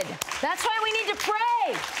good. That's why we need to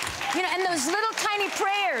pray. You know, and those little tiny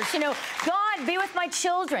prayers, you know, God, be with my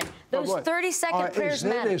children. Those 30-second prayers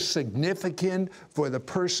matter. Is it as significant for the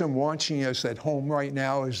person watching us at home right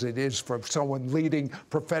now as it is for someone leading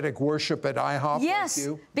prophetic worship at IHOP yes, like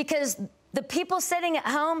you? Because the people sitting at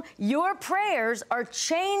home, your prayers are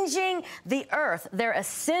changing the earth. They're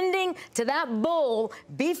ascending to that bowl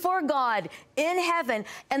before God in heaven,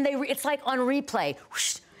 and it's like on replay.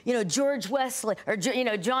 Whoosh, you know, George Wesley, or, you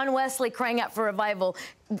know, John Wesley crying out for revival,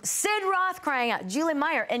 Sid Roth crying out, Julie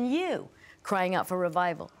Meyer, and you crying out for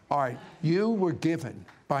revival. All right, you were given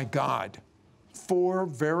by God 4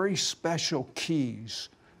 very special keys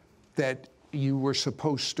that you were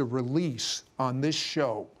supposed to release on this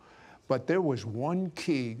show. But there was one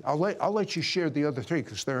key. I'll let you share the other 3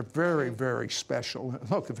 because they're very, very special.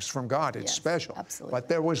 Look, if it's from God, it's special. Absolutely. But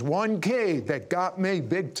there was one key that got me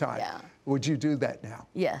big time. Yeah. Would you do that now?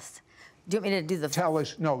 Yes. Do you want me to do the... Tell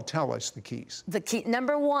us the keys. The key,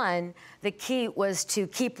 number 1, the key was to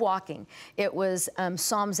keep walking. It was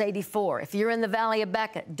Psalms 84. If you're in the valley of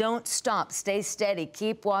Becca, don't stop, stay steady,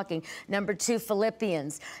 keep walking. Number 2,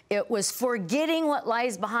 Philippians. It was forgetting what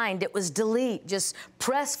lies behind. It was delete, just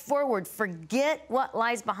press forward, forget what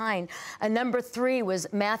lies behind. And number 3 was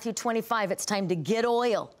Matthew 25. It's time to get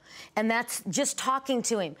oil. And that's just talking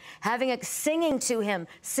to him, singing to him,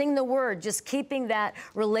 sing the word, just keeping that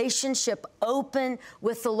relationship open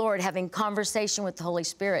with the Lord, having conversation with the Holy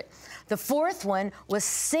Spirit. The 4th one was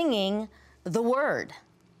singing the word.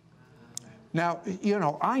 Now, you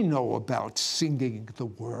know, I know about singing the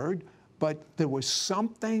word, but there was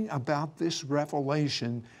something about this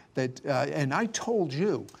revelation that, and I told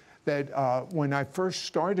you that when I first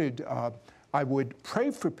started, I would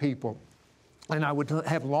pray for people. And I would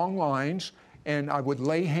have long lines, and I would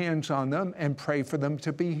lay hands on them and pray for them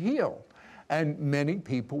to be healed. And many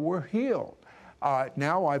people were healed.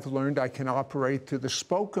 Now I've learned I can operate through the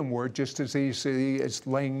spoken word just as easily as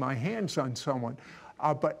laying my hands on someone.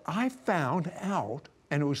 But I found out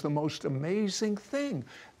And it was the most amazing thing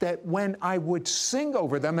that when I would sing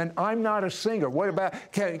over them, and I'm not a singer. What about,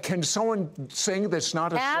 can someone sing that's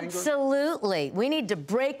not a singer? Absolutely. We need to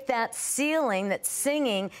break that ceiling that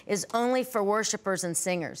singing is only for worshipers and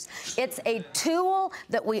singers. It's a tool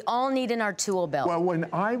that we all need in our tool belt. Well, when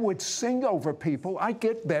I would sing over people, I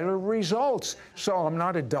get better results. So I'm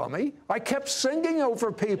not a dummy. I kept singing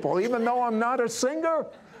over people, even though I'm not a singer.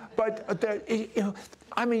 But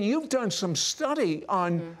I mean, you've done some study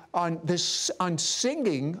on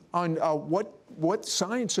singing, on what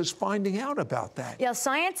science is finding out about that. Yeah,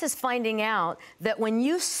 science is finding out that when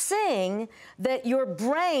you sing, that your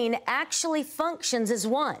brain actually functions as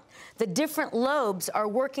one. The different lobes are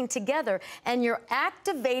working together, and you're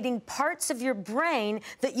activating parts of your brain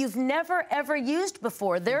that you've never, ever used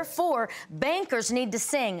before. Therefore, bankers need to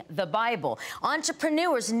sing the Bible.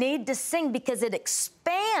 Entrepreneurs need to sing because it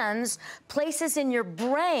expands places in your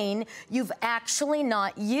brain you've actually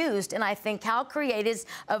not used. And I think how creative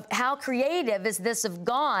is this of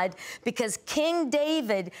God, because King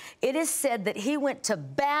David, it is said that he went to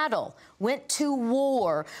battle, went to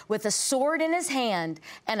war with a sword in his hand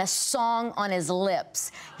and a song on his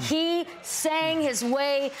lips. He sang his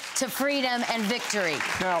way to freedom and victory.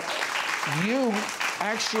 Now, you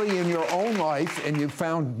actually in your own life, and you've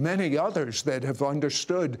found many others that have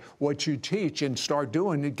understood what you teach and start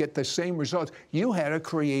doing and get the same results. You had a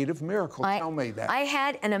creative miracle. Tell me that. I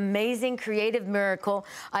had an amazing creative miracle.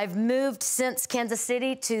 I've moved since Kansas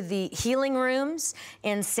City to the healing rooms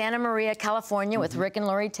in Santa Maria, California with Rick and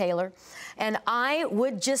Lori Taylor. And I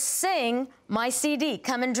would just sing my CD,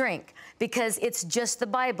 Come and Drink, because it's just the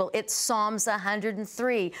Bible. It's Psalms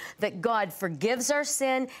 103, that God forgives our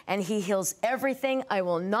sin and he heals everything. I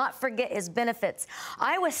will not forget his benefits.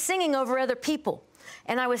 I was singing over other people.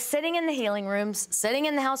 And I was sitting in the healing rooms, sitting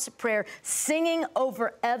in the house of prayer, singing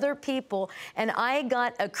over other people, and I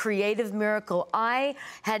got a creative miracle. I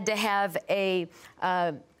had to have a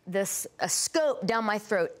scope down my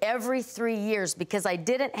throat every 3 years because I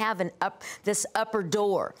didn't have this upper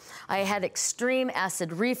door. I had extreme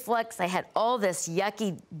acid reflux. I had all this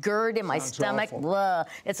yucky GERD in my stomach. Blah.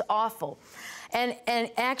 It's awful. And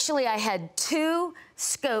actually, I had 2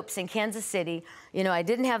 scopes in Kansas City. You know, I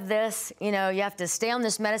didn't have this. You know, you have to stay on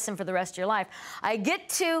this medicine for the rest of your life. I get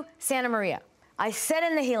to Santa Maria. I sit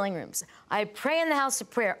in the healing rooms. I pray in the house of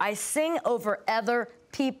prayer. I sing over other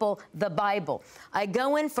people the Bible. I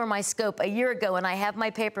go in for my scope a year ago, and I have my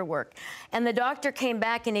paperwork. And the doctor came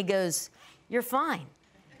back, and he goes, "You're fine."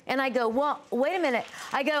 And I go, "Well, wait a minute."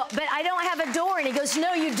 I go, "But I don't have a door." And he goes,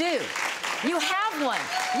 "No, you do. You have one.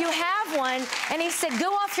 You have one." And he said,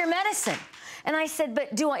 "Go off your medicine." And I said,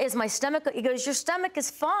 "But is my stomach?" He goes, "Your stomach is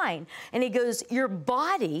fine." And he goes, "Your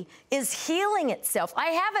body is healing itself. I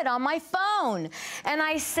have it on my phone." And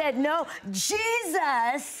I said, "No,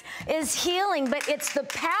 Jesus is healing, but it's the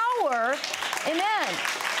power." Amen.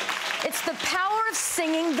 It's the power of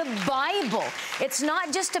singing the Bible. It's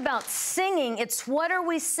not just about singing. It's what are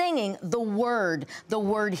we singing? The Word. The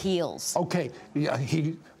Word heals. Okay. Yeah,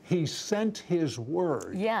 he sent his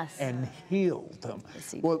word. Yes. And healed them.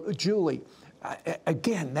 Well, Julie,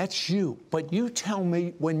 again, that's you. But you tell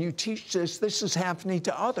me, when you teach this is happening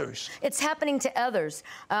to others. It's happening to others.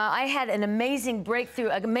 I had an amazing breakthrough.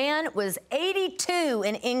 A man was 82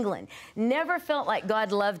 in England, never felt like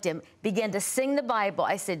God loved him, began to sing the Bible.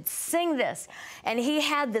 I said, "Sing this." And he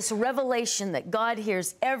had this revelation that God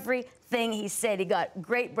hears everything he said. He got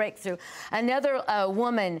great breakthrough. Another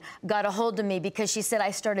woman got a hold of me because she said,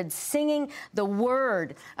 "I started singing the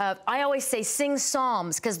word." I always say sing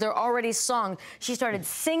psalms because they're already sung. She started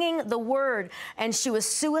singing the word, and she was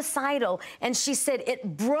suicidal. And she said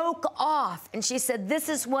it broke off. And she said, "This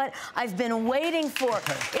is what I've been waiting for."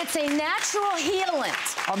 Okay. It's a natural healing.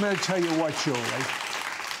 I'm going to tell you what, Julie.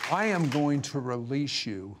 I am going to release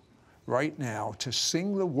you right now to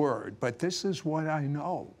sing the word, but this is what I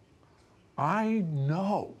know. I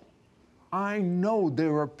know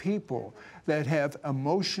there are people that have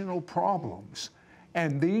emotional problems,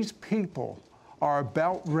 and these people are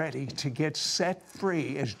about ready to get set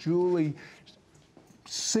free as Julie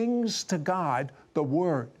sings to God the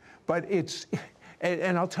word. But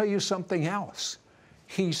and I'll tell you something else.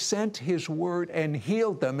 He sent his word and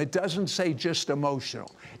healed them. It doesn't say just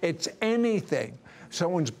emotional. It's anything.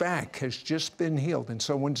 Someone's back has just been healed, and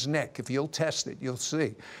someone's neck. If you'll test it, you'll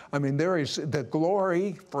see. I mean, there is the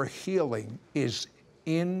glory for healing is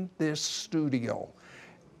in this studio.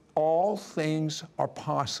 All things are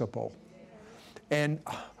possible. And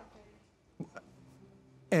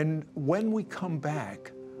when we come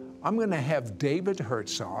back, I'm going to have David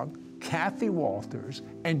Herzog, Kathie Walters,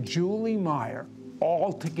 and Julie Meyer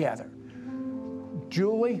all together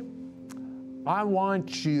Julie, I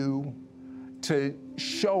want you to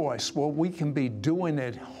show us what we can be doing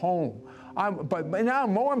at home. But now,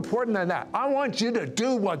 more important than that, I want you to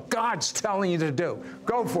do what God's telling you to do.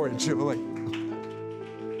 Go for it, Julie.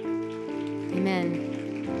 Amen.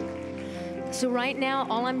 So right now,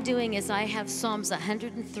 all I'm doing is I have Psalms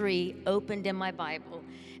 103 opened in my Bible,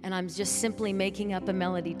 and I'm just simply making up a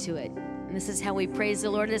melody to it. And this is how we praise the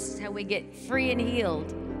Lord. This is how we get free and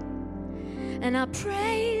healed. And I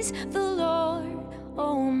praise the Lord,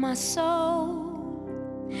 oh my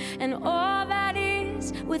soul, and all that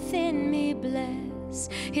is within me, bless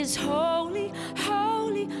his holy,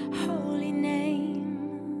 holy, holy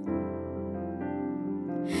name.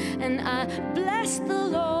 And I bless the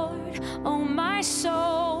Lord, oh my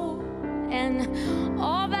soul, and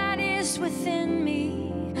all that is within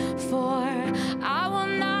me, for I will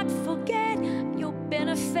not forget your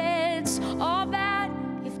benefits, all that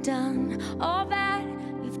you've done, all that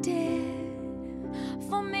you've did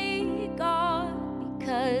for me, God,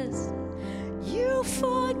 because you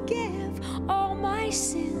forgive all my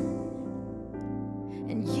sin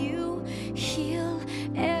and you heal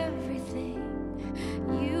everything.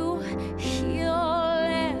 You heal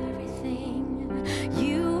everything.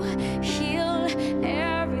 You heal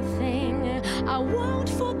everything. I won't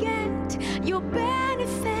forget your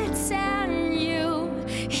benefits, and you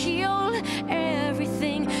heal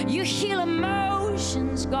everything. You heal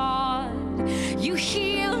emotions, God. You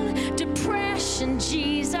heal depression,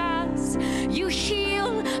 Jesus. You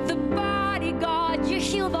heal the body, God. You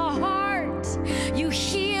heal the heart. You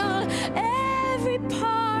heal every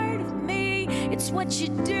part of me. It's what you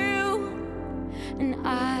do. And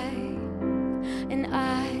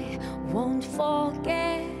I won't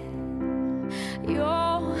forget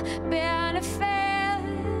your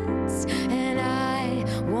benefits. And I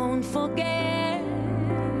won't forget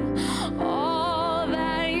all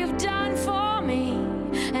that you've done for me.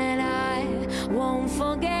 And I won't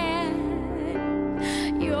forget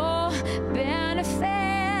your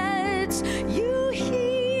benefits. You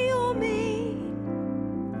heal me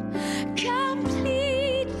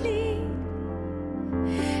completely.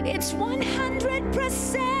 It's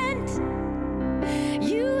 100%.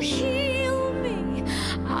 You heal me.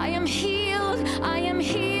 I am healed. I am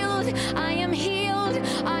healed. I am healed.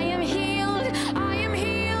 I am healed. I am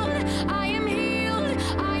healed. I am healed.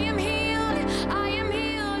 I am healed. I am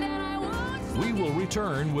healed. And I won't. We will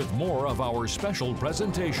return with more of our special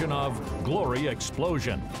presentation of Glory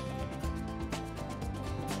Explosion.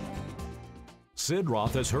 Sid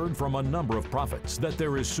Roth has heard from a number of prophets that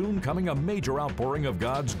there is soon coming a major outpouring of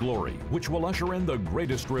God's glory, which will usher in the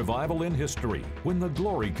greatest revival in history. When the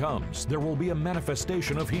glory comes, there will be a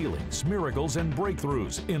manifestation of healings, miracles, and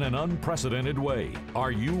breakthroughs in an unprecedented way.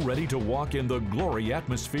 Are you ready to walk in the glory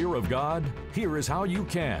atmosphere of God? Here is how you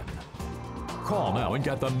can. Call now and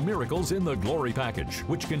get the Miracles in the Glory package,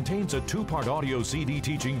 which contains a 2-part audio CD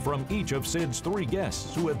teaching from each of Sid's 3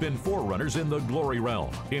 guests who have been forerunners in the glory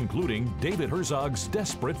realm, including David Herzog's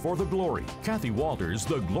Desperate for the Glory, Kathie Walters'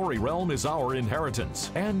 The Glory Realm is Our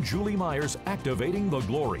Inheritance, and Julie Meyer's Activating the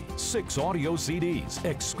Glory. 6 audio CDs,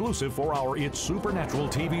 exclusive for our It's Supernatural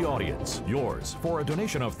TV audience. Yours for a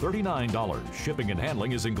donation of $39. Shipping and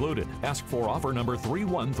handling is included. Ask for offer number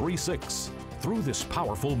 3136. Through this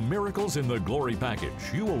powerful Miracles in the Glory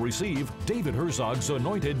package, you will receive David Herzog's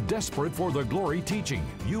anointed Desperate for the Glory teaching.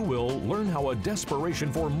 You will learn how a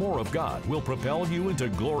desperation for more of God will propel you into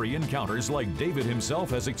glory encounters like David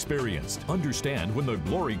himself has experienced. Understand when the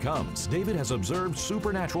glory comes, David has observed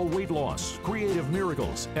supernatural weight loss, creative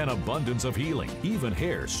miracles, and abundance of healing, even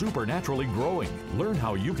hair supernaturally growing. Learn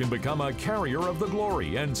how you can become a carrier of the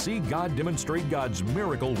glory and see God demonstrate God's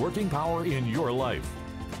miracle working power in your life.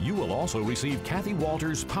 You will also receive Kathie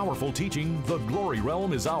Walters' powerful teaching, The Glory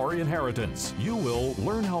Realm is Our Inheritance. You will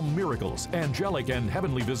learn how miracles, angelic and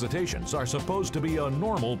heavenly visitations are supposed to be a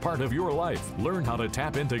normal part of your life. Learn how to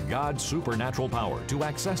tap into God's supernatural power to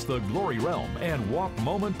access the glory realm and walk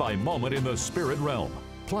moment by moment in the spirit realm.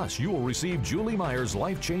 Plus, you will receive Julie Meyer's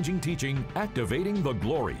life-changing teaching, Activating the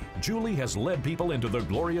Glory. Julie has led people into the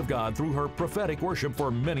glory of God through her prophetic worship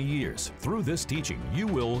for many years. Through this teaching, you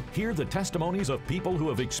will hear the testimonies of people who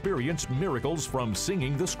have experienced miracles from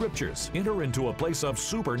singing the scriptures. Enter into a place of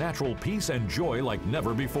supernatural peace and joy like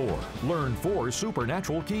never before. Learn 4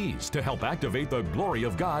 supernatural keys to help activate the glory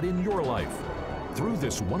of God in your life. Through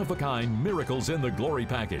this one-of-a-kind Miracles in the Glory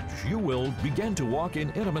package, you will begin to walk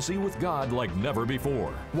in intimacy with God like never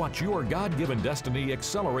before. Watch your God-given destiny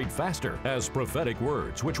accelerate faster as prophetic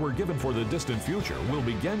words, which were given for the distant future, will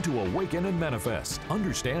begin to awaken and manifest.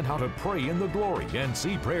 Understand how to pray in the glory and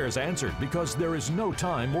see prayers answered, because there is no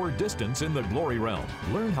time or distance in the glory realm.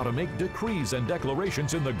 Learn how to make decrees and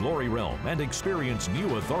declarations in the glory realm and experience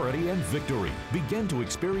new authority and victory. Begin to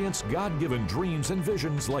experience God-given dreams and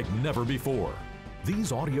visions like never before.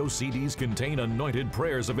 These audio CDs contain anointed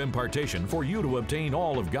prayers of impartation for you to obtain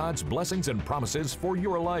all of God's blessings and promises for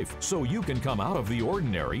your life, so you can come out of the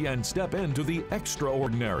ordinary and step into the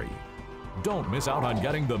extraordinary. Don't miss out on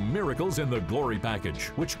getting the Miracles in the Glory package,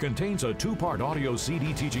 which contains a 2-part audio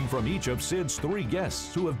CD teaching from each of Sid's 3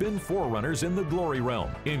 guests who have been forerunners in the glory realm,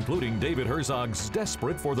 including David Herzog's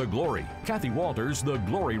Desperate for the Glory, Kathie Walters' The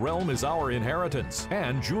Glory Realm is Our Inheritance,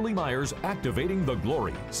 and Julie Meyer's Activating the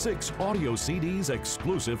Glory. 6 audio CDs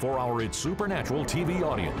exclusive for our It's Supernatural TV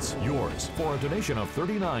audience. Yours for a donation of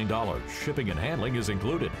 $39. Shipping and handling is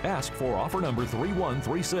included. Ask for offer number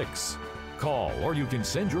 3136. Call, or you can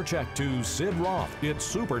send your check to Sid Roth. It's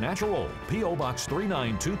Supernatural. P.O. Box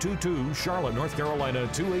 39222, Charlotte, North Carolina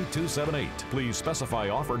 28278. Please specify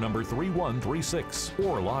offer number 3136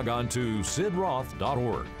 or log on to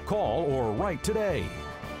sidroth.org. Call or write today.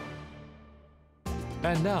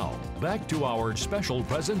 And now, back to our special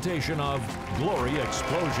presentation of Glory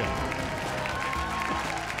Explosion.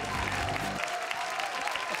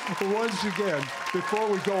 Once again, before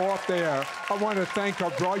we go off the air, I want to thank our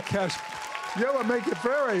broadcast. You ever make it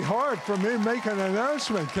very hard for me making an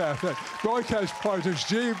announcement, Kathie. Broadcast partners,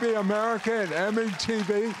 GB America and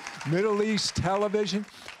METV, Middle East Television.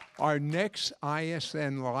 Our next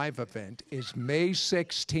ISN Live event is May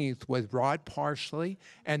 16th with Rod Parsley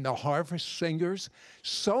and the Harvest Singers.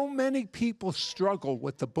 So many people struggle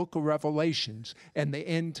with the book of Revelations and the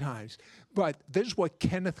end times. But this is what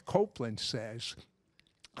Kenneth Copeland says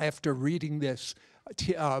after reading this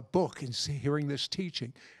book and hearing this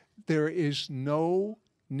teaching. There is no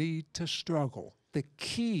need to struggle. The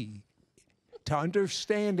key to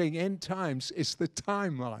understanding end times is the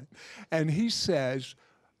timeline. And he says,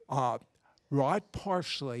 Rod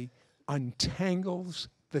Parsley untangles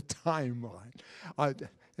the timeline.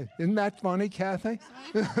 Isn't that funny, Kathie?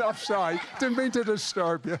 I'm sorry, didn't mean to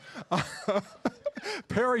disturb you.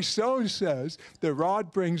 Perry Stone says that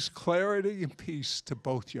Rod brings clarity and peace to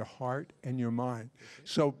both your heart and your mind.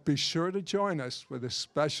 So be sure to join us for this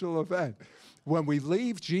special event. When we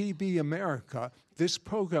leave GB America, this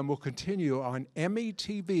program will continue on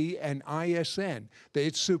METV and ISN, the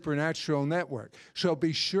It's Supernatural Network. So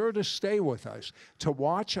be sure to stay with us. To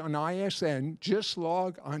watch on ISN, just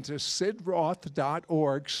log onto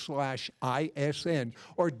sidroth.org/ISN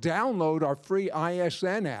or download our free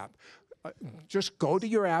ISN app. Just go to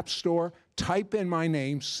your app store, type in my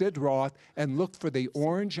name, Sid Roth, and look for the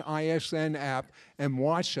orange ISN app and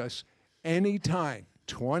watch us anytime,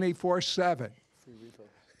 24/7.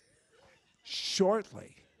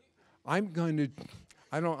 Shortly, I'm going to,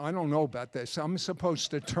 I don't know about this. I'm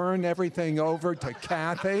supposed to turn everything over to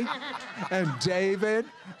Kathie and David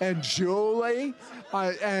and Julie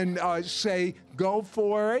and say, go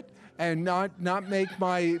for it, and not make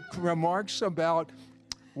my remarks about,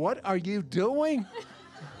 what are you doing?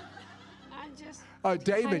 I'm just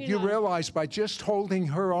David, you realize by just holding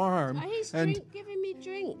her arm. He's giving me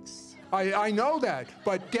drinks. I know that,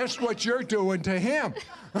 but guess what you're doing to him?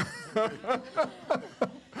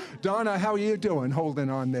 Donna, how are you doing holding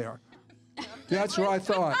on there? That's what I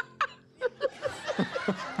thought.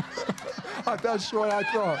 That's what I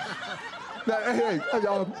thought. Hey,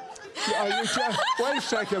 wait a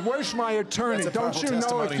second. Where's my attorney? Don't you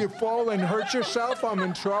know if you fall and hurt yourself, I'm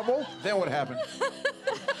in trouble? Then what happened?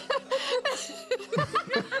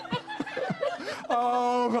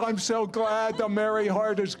 Oh, I'm so glad the merry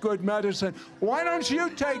heart is good medicine. Why don't you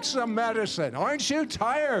take some medicine? Aren't you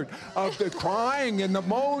tired of the crying and the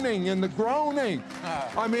moaning and the groaning?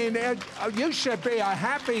 I mean, you should be a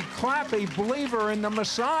happy, clappy believer in the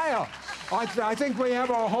Messiah. I think we have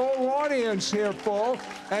a whole audience here full,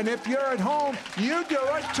 and if you're at home, you do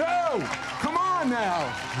it too. Come on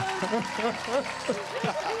now.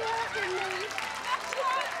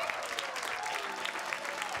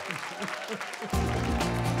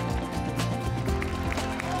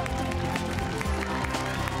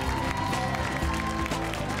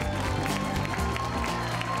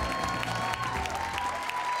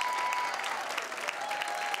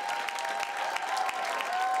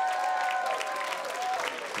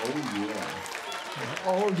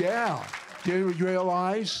 Oh, yeah. Do you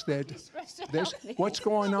realize that what's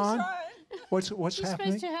going on? What's She's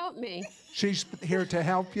happening? supposed to help me. She's here to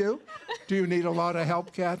help you? Do you need a lot of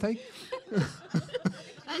help, Kathie?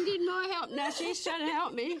 I need more help now. She's trying to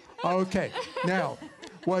help me. Okay. Now,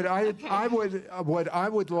 what I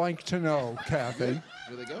would like to know, Kathie,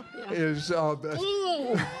 Here they go. is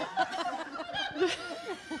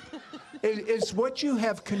is what you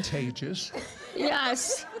have contagious?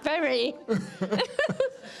 Yes, very.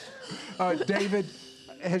 David,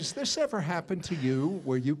 has this ever happened to you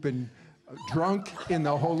where you've been drunk in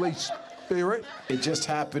the Holy Spirit? It just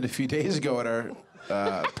happened a few days ago at our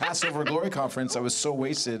Passover Glory Conference. I was so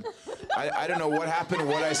wasted. I don't know what happened,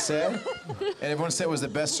 what I said, and everyone said it was the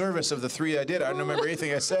best service of the 3 I did. I don't remember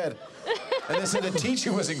anything I said. And they said the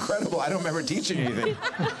teaching was incredible. I don't remember teaching anything.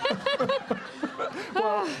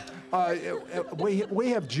 Well, we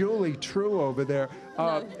have Julie True over there.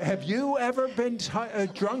 Have you ever been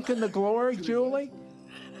drunk in the glory, Julie?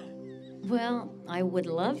 Well, I would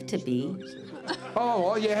love to be. Oh,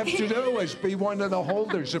 all you have to do is be one of the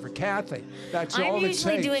holders of Kathie. That's all it takes.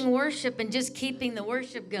 I'm usually doing worship and just keeping the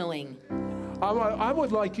worship going. I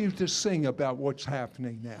would like you to sing about what's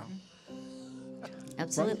happening now.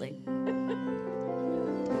 Absolutely.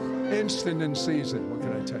 Instant in season, what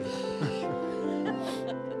can I tell you?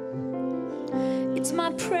 It's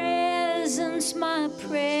my presence, my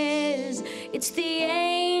prayers. It's the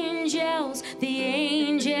angels,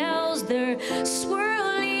 they're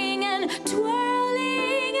swirling and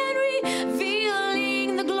twirling and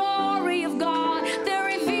revealing the glory of God. They're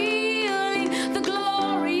revealing the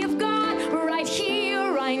glory of God right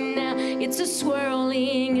here, right now. It's a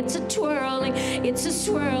swirling, it's a twirling, it's a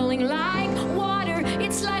swirling like water.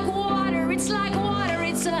 It's like water, it's like water.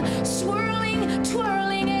 It's a swirling,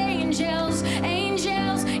 twirling angels,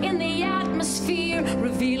 angels in the atmosphere,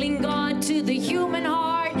 revealing God to the human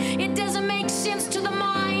heart. It doesn't make sense to the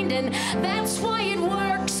mind, and that's why it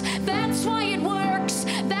works. That's why it works.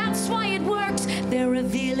 That's why it works. They're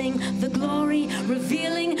revealing the glory,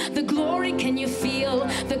 revealing the glory. Can you feel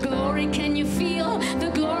the glory? Can you feel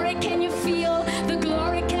the glory? Can you feel the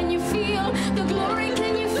glory? Can you feel the glory?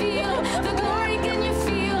 Can you feel the glory? Can you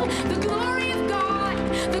feel the glory of God?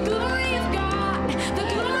 The glory of God, the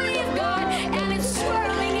glory of God. And it's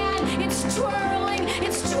swirling and it's twirling,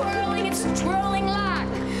 it's twirling, it's twirling like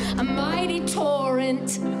a mighty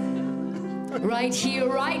torrent right here,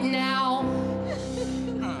 right now.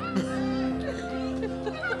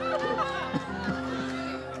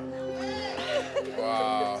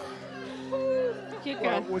 Wow.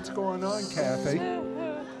 Well, what's going on, Kathie?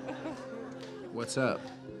 What's up?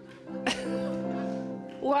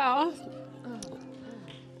 Well,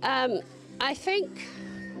 I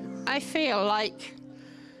feel like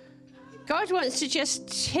God wants to just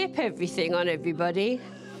tip everything on everybody.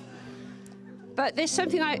 But there's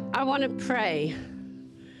something I want to pray.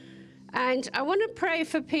 And I want to pray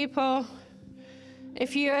for people,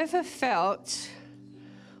 if you ever felt,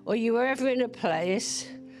 or you were ever in a place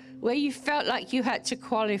where you felt like you had to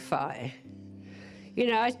qualify. You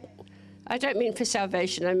know, I don't mean for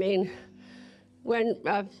salvation. I mean, when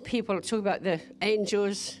people talk about the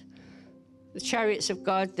angels, the chariots of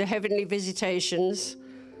God, the heavenly visitations,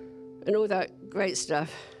 and all that great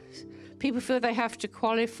stuff, people feel they have to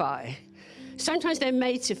qualify. Sometimes they're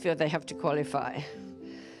made to feel they have to qualify.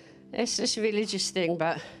 It's this religious thing,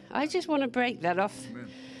 but I just want to break that off. Amen.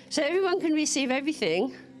 So everyone can receive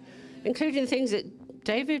everything, including things that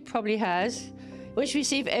David probably has. Once you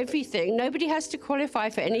receive everything, nobody has to qualify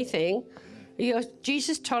for anything.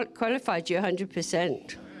 Jesus qualified you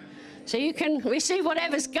 100%. So you can receive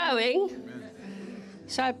whatever's going. Amen.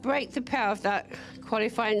 So I break the power of that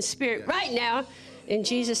qualifying spirit right now, in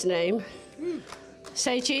Jesus' name.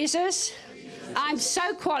 Say, Jesus, I'm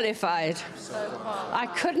so qualified. I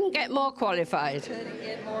couldn't get more qualified.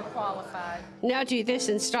 Now do this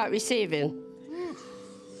and start receiving.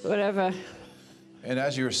 Whatever. And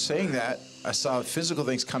as you were saying that, I saw physical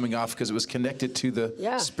things coming off because it was connected to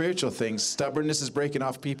the spiritual things. Stubbornness is breaking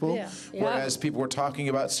off people. Yeah. Whereas people were talking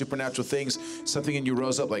about supernatural things, something in you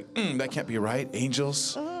rose up like, that can't be right.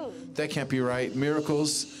 Angels, that can't be right.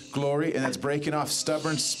 Miracles, glory, and that's breaking off.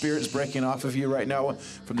 Stubborn spirits breaking off of you right now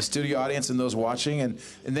from the studio audience and those watching. And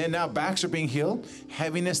then now backs are being healed.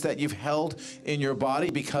 Heaviness that you've held in your body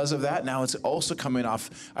because of that, now it's also coming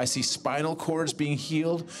off. I see spinal cords being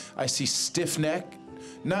healed. I see stiff neck.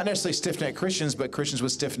 Not necessarily stiff-necked Christians, but Christians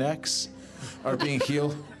with stiff necks are being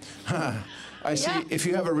healed. I see if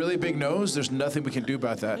you have a really big nose, there's nothing we can do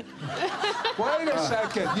about that. Wait a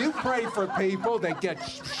second. You pray for people that get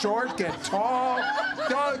short, get tall.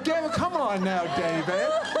 Come on now, David.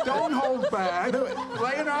 Don't hold back.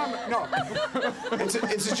 Lay it on. No.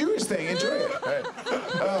 It's a Jewish thing. Enjoy it. Right.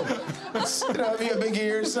 If you have big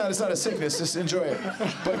ears, it's not a sickness. Just enjoy it.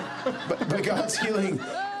 But God's healing.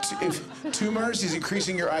 If tumors, He's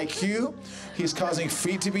increasing your IQ. He's causing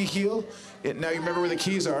feet to be healed. Now you remember where the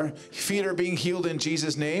keys are. Feet are being healed in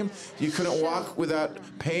Jesus' name. You couldn't walk without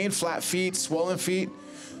pain. Flat feet, swollen feet,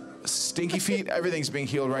 stinky feet. Everything's being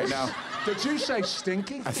healed right now. Did you say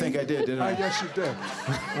stinky? I think I did, didn't I? Yes, you did.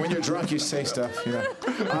 When you're drunk, you say stuff.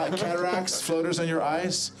 Cataracts, floaters on your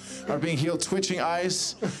eyes are being healed. Twitching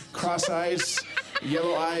eyes, cross eyes,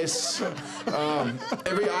 yellow eyes.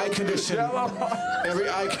 Every eye condition. Every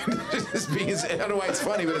eye condition is being. I don't know why it's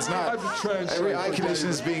funny, but it's not. Every eye condition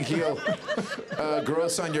is being healed.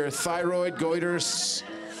 Growths on your thyroid, goiters,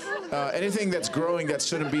 anything that's growing that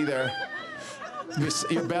shouldn't be there.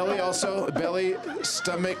 Your belly also, belly,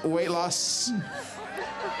 stomach, weight loss.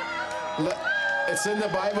 It's in the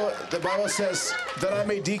Bible. The Bible says that I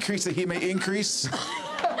may decrease, that He may increase.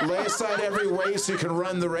 Lay aside every weight so you can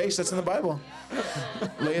run the race. That's in the Bible.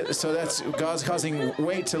 So that's God's causing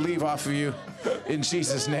weight to leave off of you in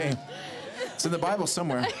Jesus' name. It's in the Bible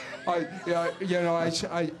somewhere.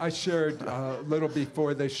 I shared a little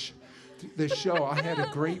before this show. I had a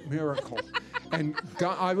great miracle. And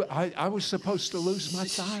God, I was supposed to lose my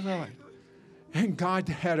thyroid. And God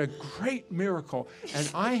had a great miracle. And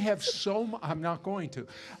I have I'm not going to.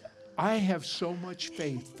 I have so much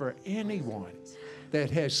faith for anyone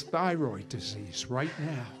that has thyroid disease right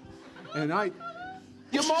now. And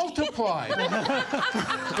you multiplied.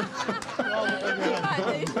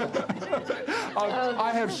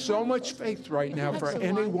 I have so much faith right now for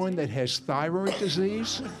anyone that has thyroid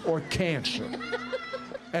disease or cancer.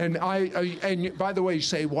 And and by the way, you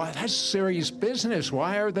say, "Well, that's serious business.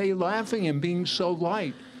 Why are they laughing and being so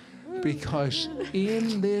light?" Because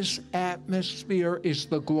in this atmosphere is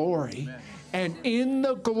the glory, and in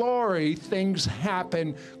the glory, things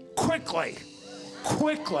happen quickly.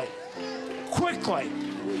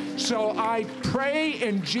 So I pray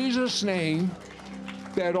in Jesus' name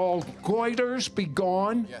that all goiters be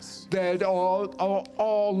gone. Yes. That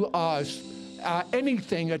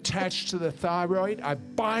anything attached to the thyroid, I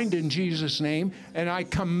bind in Jesus' name, and I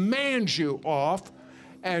command you off,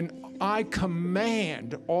 and I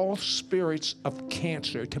command all spirits of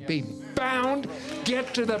cancer to be bound.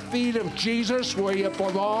 Get to the feet of Jesus where you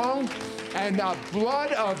belong, and the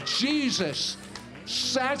blood of Jesus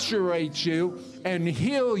saturate you and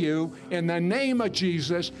heal you in the name of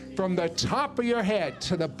Jesus from the top of your head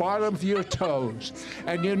to the bottom of your toes.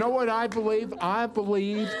 And you know what I believe? I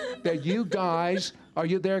believe that you guys, are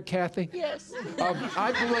you there, Kathie? Yes.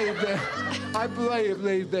 I believe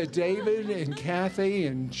that David and Kathie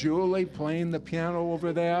and Julie playing the piano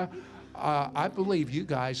over there, I believe you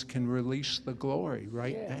guys can release the glory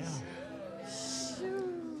right now.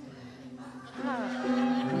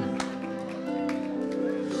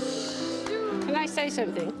 Can I say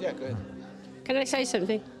something? Yeah, go ahead. Can I say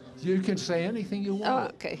something? You can say anything you want. Oh,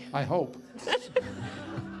 okay. I hope.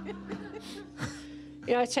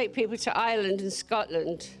 I take people to Ireland and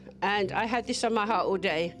Scotland, and I had this on my heart all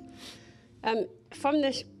day. From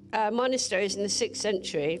the monasteries in the 6th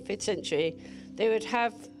century, 5th century, they would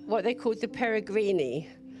have what they called the peregrini.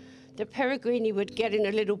 The peregrini would get in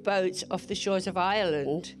a little boat off the shores of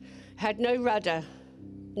Ireland, had no rudder,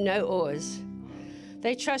 no oars.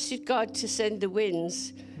 They trusted God to send the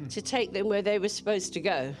winds to take them where they were supposed to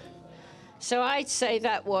go. So I'd say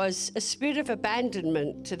that was a spirit of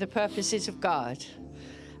abandonment to the purposes of God.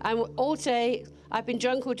 And all day, I've been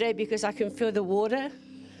drunk all day because I can feel the water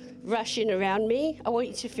rushing around me. I want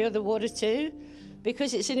you to feel the water too,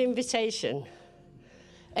 because it's an invitation.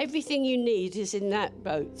 Everything you need is in that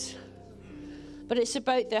boat. But it's a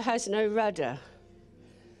boat that has no rudder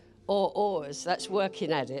or oars that's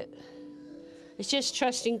working at it. It's just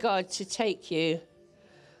trusting God to take you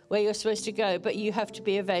where you're supposed to go, but you have to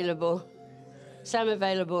be available. So I'm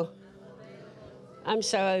available. I'm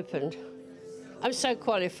so opened. I'm so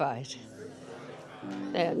qualified.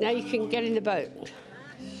 There, now you can get in the boat.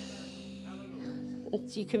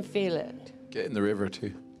 You can feel it. Get in the river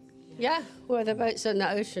too. Yeah, well, the boat's on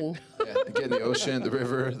the ocean. Yeah, get in the ocean, the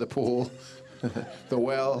river, the pool, the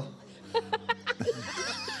well.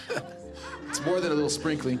 It's more than a little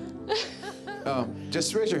sprinkling.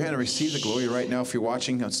 Just raise your hand and receive the glory right now. If you're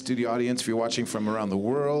watching on studio audience, if you're watching from around the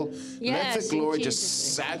world, let the glory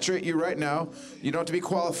just saturate you right now. You don't have to be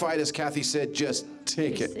qualified, as Kathie said. Just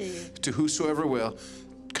take it to whosoever will.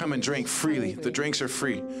 Come and drink freely. The drinks are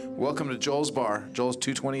free. Welcome to Joel's Bar, Joel's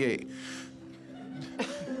 228.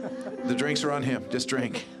 The drinks are on him. Just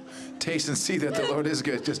drink. Taste and see that the Lord is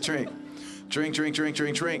good. Just drink. Drink, drink, drink,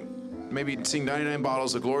 drink, drink. Maybe sing 99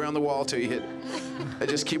 bottles of Glory on the Wall till you hit.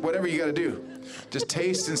 Just keep whatever you got to do. Just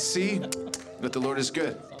taste and see that the Lord is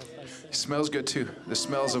good. He smells good too. The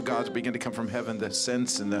smells of God begin to come from heaven. The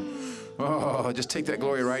scents and the, oh, just take that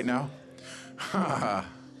glory right now.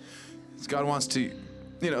 God wants to,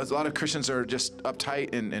 you know, a lot of Christians are just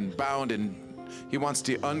uptight and bound, and he wants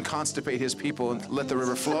to unconstipate his people and let the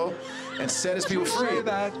river flow and set his people free. Say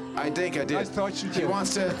that? I think I did. I thought you did. He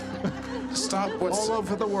wants to stop what's all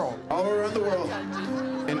over the world. All around the world.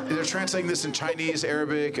 And they're translating this in Chinese,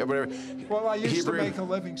 Arabic, or whatever. Well, I used Hebrew. to make a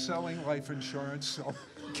living selling life insurance, so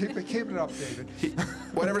keep it up, David.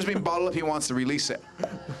 Whatever's being bottled up, he wants to release it.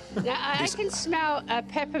 Now, I can smell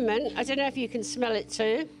peppermint. I don't know if you can smell it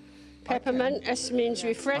too. Peppermint, it means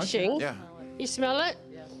refreshing. Yeah. You smell it?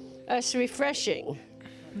 It's refreshing.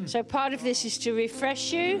 So part of this is to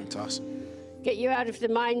refresh you. It's awesome. Get you out of the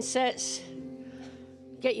mindsets.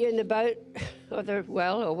 Get you in the boat or the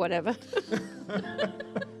well or whatever. The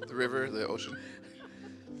river, the ocean.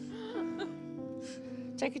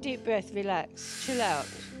 Take a deep breath, relax, chill out.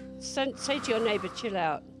 Say to your neighbor, chill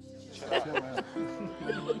out.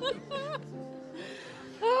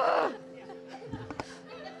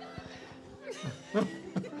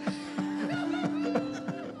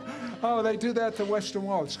 Oh, they do that at the Western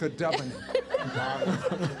Wall. It's called dubbing.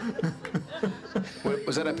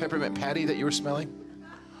 Was that a peppermint patty that you were smelling?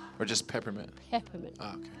 Or just peppermint? Peppermint.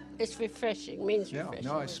 Oh, okay. It's refreshing, means refreshing.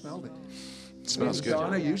 No, I smelled it. It smells good.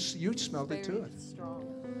 Donna, you smelled it too.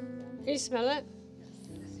 Can you smell it?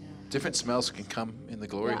 Different smells can come in the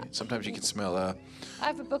glory. Yeah. Sometimes you can smell I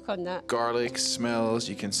have a book on that. garlic smells.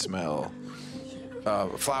 You can smell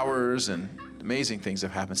flowers, and amazing things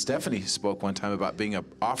have happened. Stephanie spoke one time about being a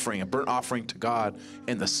burnt offering to God,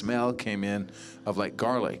 and the smell came in of like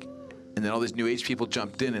garlic. And then all these New Age people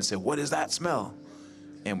jumped in and said, "What is that smell?"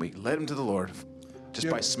 And we led them to the Lord just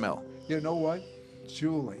by smell. You know what?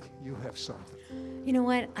 Julie, you have something. You know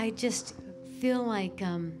what? I just feel like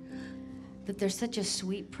that there's such a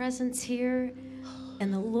sweet presence here,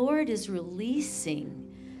 and the Lord is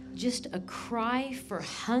releasing just a cry for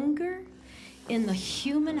hunger in the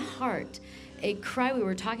human heart. A cry, we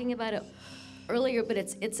were talking about it earlier, but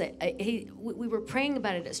we were praying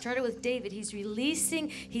about it. It started with David.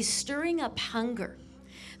 He's stirring up hunger,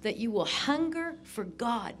 that you will hunger for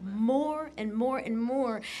God more and more and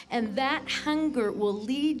more, and that hunger will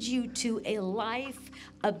lead you to a life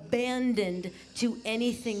abandoned to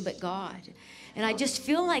anything but God. And I just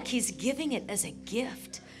feel like he's giving it as a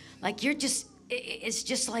gift. Like it's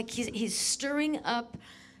just like he's stirring up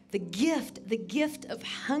the gift of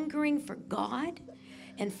hungering for God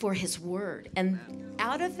and for his word. And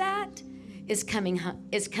out of that is coming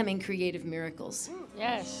creative miracles.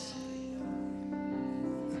 Yes.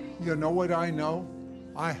 You know what I know?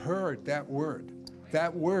 I heard that word.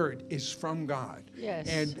 That word is from God. Yes.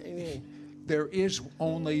 And Amen. there is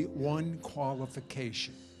only one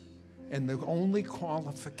qualification. And the only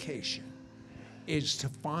qualification is to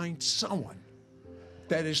find someone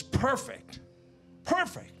that is perfect.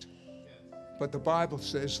 Perfect. But the Bible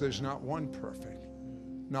says there's not one perfect.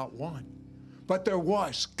 Not one. But there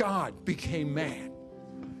was. God became man.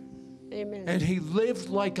 Amen. And he lived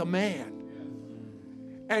like a man.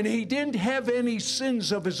 And he didn't have any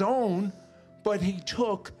sins of his own, but he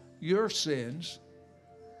took your sins,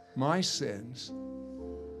 my sins,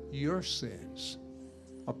 your sins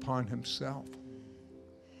upon himself.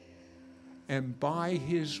 And by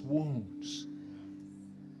his wounds,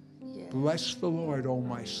 bless the Lord, O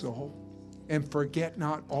my soul, and forget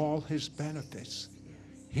not all his benefits.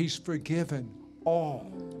 He's forgiven all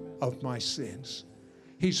of my sins.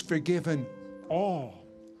 He's forgiven all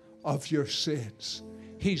of your sins.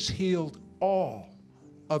 He's healed all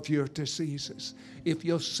of your diseases. If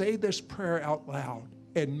you'll say this prayer out loud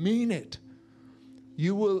and mean it,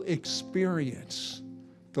 you will experience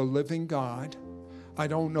the living God. I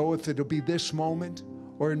don't know if it'll be this moment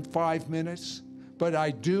or in 5 minutes, but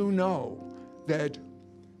I do know that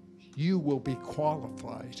you will be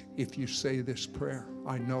qualified if you say this prayer.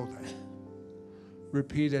 I know that.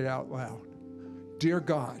 Repeat it out loud. Dear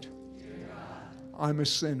God, I'm a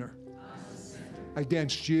sinner.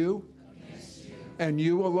 Against you, and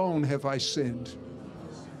you alone have I sinned.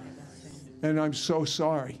 And I'm so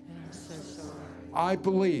sorry. I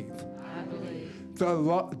believe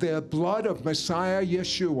the blood of Messiah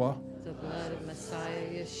Yeshua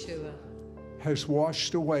has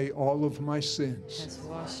washed away all of my sins.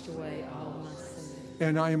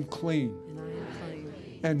 And I am clean.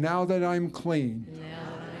 And now that I'm clean,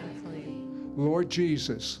 Lord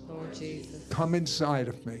Jesus, Come inside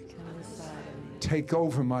of me. Take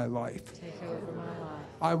over my life.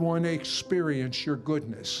 I want to experience your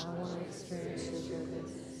goodness.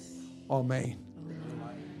 Amen.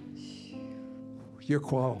 You're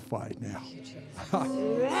qualified now.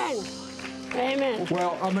 Amen. Amen.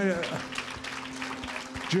 Well, I'm going to...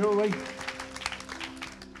 Julie,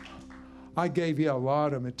 I gave you a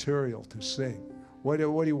lot of material to sing. What do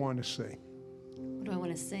you want to sing? What do I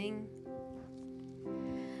want to sing?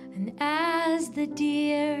 And as the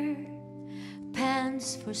deer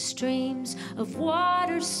pants for streams of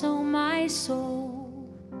water, so my soul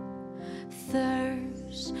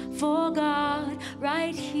thirsts for God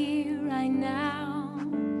right here, right now.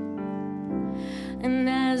 And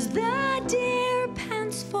as the deer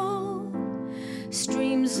pants for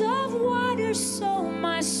streams of water, so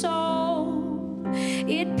my soul,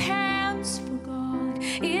 it pants for God,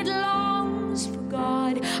 it longs for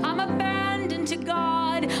God. I'm abandoned to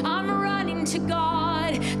God, I'm running to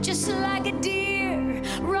God, just like a deer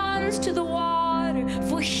runs to the water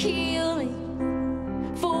for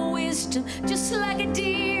healing, for wisdom. Just like a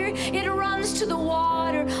deer, it runs to the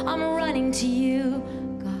water. I'm running to you,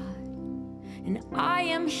 God, and I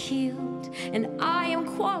am healed, and I am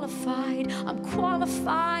qualified. I'm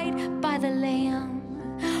qualified by the Lamb.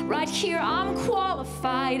 Right here, I'm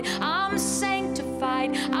qualified, I'm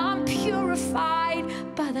sanctified, I'm purified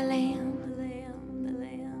by the Lamb, the Lamb, the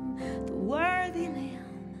Lamb, the worthy Lamb.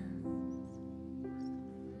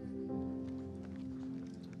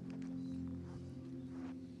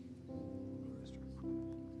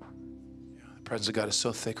 The presence of God is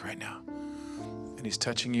so thick right now. And He's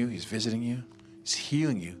touching you, He's visiting you, He's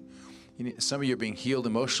healing you. Some of you are being healed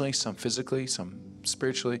emotionally, some physically, some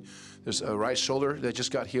spiritually. There's a right shoulder that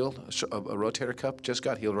just got healed, a rotator cuff just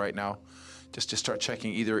got healed right now. Just to start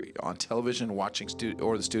checking either on television, watching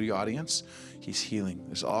or the studio audience. He's healing.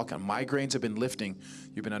 There's all kind of migraines have been lifting.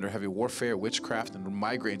 You've been under heavy warfare, witchcraft, and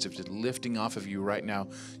migraines have been lifting off of you right now.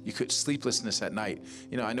 You could sleeplessness at night.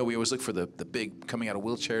 You know, I know we always look for the big coming out of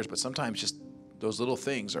wheelchairs, but sometimes just those little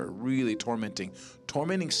things are really tormenting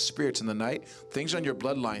spirits in the night, things on your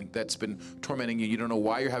bloodline that's been tormenting you. You don't know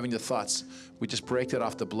why you're having the thoughts. We just break that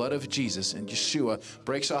off. The blood of Jesus, and Yeshua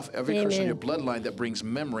breaks off every curse on your bloodline that brings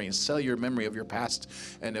memory and cellular memory of your past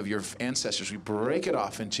and of your ancestors. We break it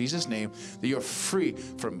off in Jesus' name, that you're free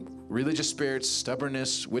from religious spirits,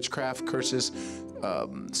 stubbornness, witchcraft, curses,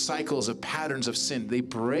 cycles of patterns of sin. They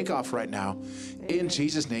break off right now in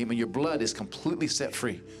Jesus' name, and your blood is completely set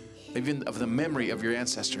free, even of the memory of your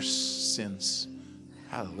ancestors' sins.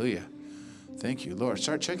 Hallelujah. Thank you, Lord.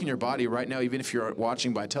 Start checking your body right now, even if you're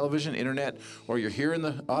watching by television, internet, or you're here in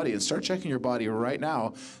the audience. Start checking your body right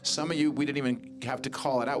now. Some of you, we didn't even have to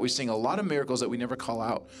call it out. We're seeing a lot of miracles that we never call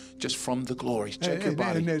out, just from the glory. Check your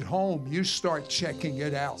body. And at home, you start checking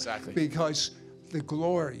it out. Exactly. Because the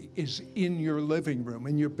glory is in your living room,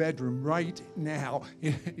 in your bedroom right now,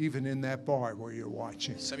 even in that bar where you're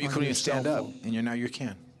watching. Some of you couldn't even stand up, and now you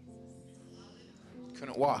can.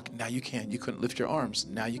 Couldn't walk, now you can. You couldn't lift your arms,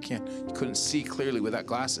 now you can. You couldn't see clearly without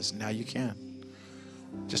glasses, now you can.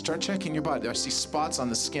 Just start checking your body. I see spots on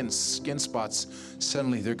the skin spots.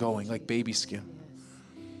 Suddenly they're going like baby skin.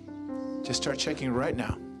 Just start checking right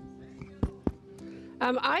now.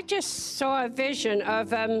 I just saw a vision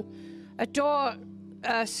of a door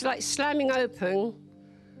like slamming open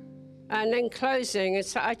and then closing. And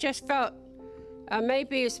so I just felt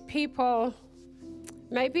maybe it's people,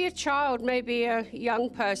 maybe a child, maybe a young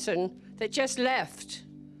person that just left,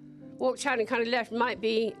 walked out and kind of left.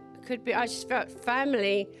 Could be, I just felt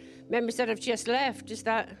family members that have just left. Is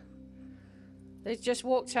that they just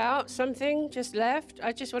walked out, something, just left?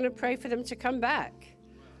 I just want to pray for them to come back.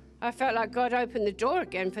 I felt like God opened the door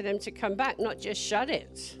again for them to come back, not just shut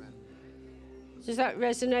it. Does that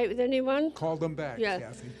resonate with anyone? Call them back, yeah.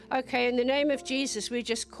 Kathie. Okay, in the name of Jesus, we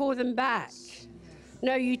just call them back.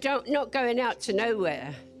 No, you don't, not going out to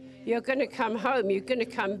nowhere. You're going to come home. You're going to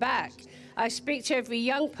come back. I speak to every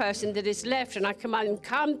young person that is left, and I command them,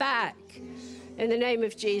 come back in the name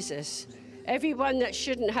of Jesus. Everyone that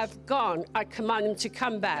shouldn't have gone, I command them to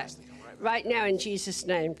come back right now in Jesus'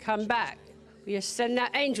 name. Come back. We just send our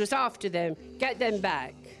angels after them. Get them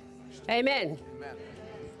back. Amen.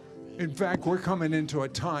 In fact, we're coming into a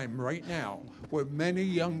time right now where many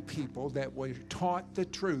young people that were taught the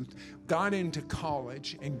truth got into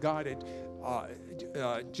college and got it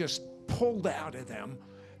just pulled out of them,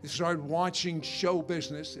 They started watching show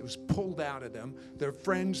business. It was pulled out of them. Their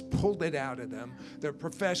friends pulled it out of them. Their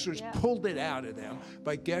professors pulled it out of them.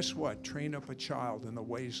 But guess what? Train up a child in the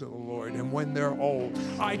ways of the Lord. And when they're old,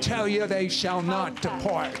 I tell you, they shall not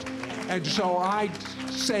depart. And so I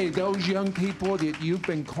say, those young people that you've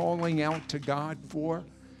been calling out to God for,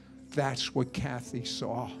 that's what Kathie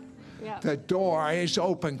saw. Yeah. The door is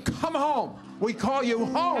open. Come home. We call you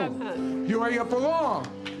home. You're where you belong.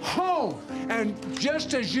 Home. And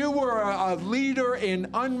just as you were a leader in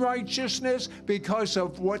unrighteousness because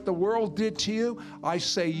of what the world did to you, I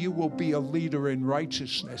say you will be a leader in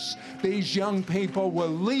righteousness. These young people will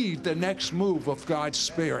lead the next move of God's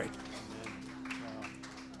Spirit.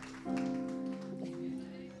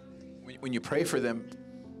 When you pray for them,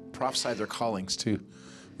 prophesy their callings too.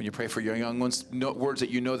 When you pray for your young ones, words that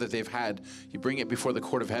you know that they've had, you bring it before the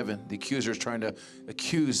court of heaven. The accuser is trying to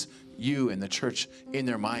accuse you and the church in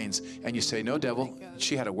their minds. And you say, no, devil,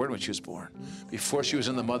 she had a word when she was born. Before she was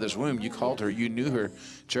in the mother's womb, you called her, you knew her.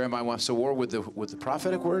 Jeremiah wants to war with the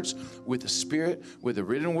prophetic words, with the spirit, with the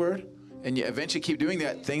written word. And you eventually keep doing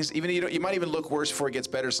that. Things, even you might even look worse before it gets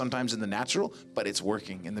better sometimes in the natural, but it's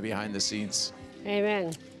working in the behind the scenes.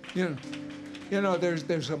 Amen. You know,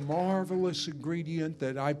 there's a marvelous ingredient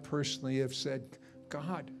that I personally have said,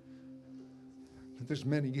 God, this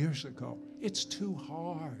many years ago, it's too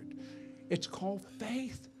hard. It's called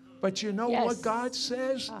faith. But you know what God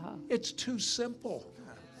says? It's too simple.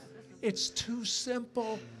 It's too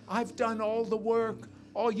simple. I've done all the work.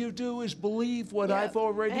 All you do is believe what I've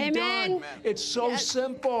already done. It's so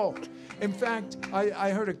simple. In fact,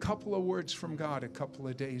 I heard a couple of words from God a couple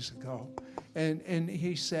of days ago. And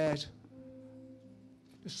he said,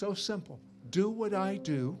 it's so simple. Do what I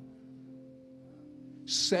do.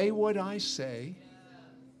 Say what I say.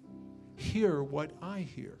 Hear what I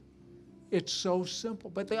hear. It's so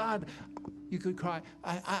simple. But God, you could cry,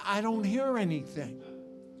 I don't hear anything.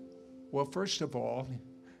 Well, first of all,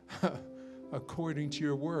 according to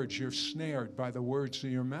your words, you're snared by the words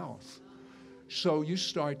of your mouth. So you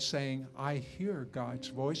start saying, I hear God's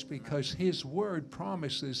voice because his word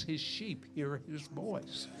promises his sheep hear his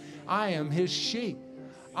voice. I am his sheep.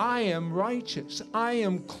 I am righteous. I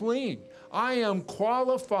am clean. I am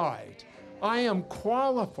qualified. I am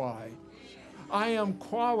qualified. I am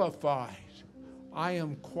qualified. I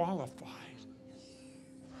am qualified.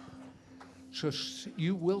 So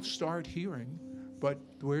you will start hearing, but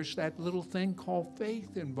where's that little thing called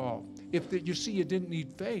faith involved? If you see you didn't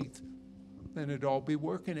need faith, then it'd all be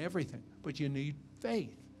working everything. But you need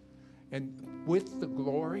faith. And with the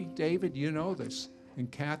glory, David, you know this, and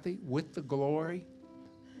Kathie, with the glory,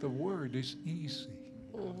 the word is easy.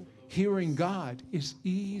 Hearing God is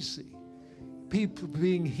easy. People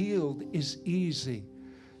being healed is easy.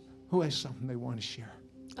 Who has something they want to share?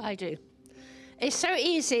 I do. It's so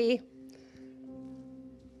easy.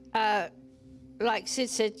 Like Sid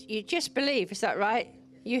said, you just believe. Is that right?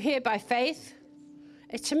 You hear by faith.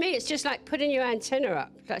 To me, it's just like putting your antenna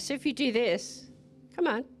up. Like, so if you do this, come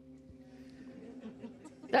on.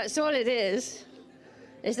 That's all it is.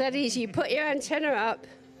 It's that easy. You put your antenna up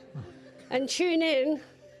and tune in.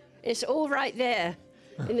 It's all right there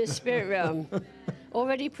in the spirit realm.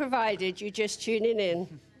 Already provided. You're just tuning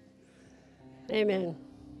in. Amen.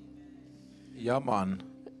 Yeah, man.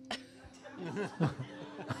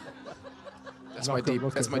 That's my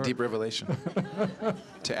deep revelation.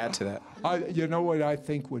 To add to that. You know what I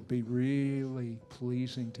think would be really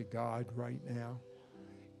pleasing to God right now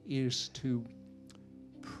is to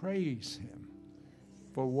praise him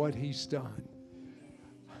for what he's done.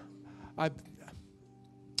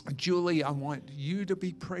 Julie, I want you to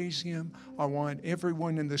be praising him. I want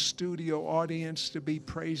everyone in the studio audience to be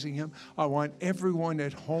praising him. I want everyone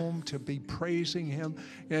at home to be praising him.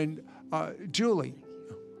 And Julie,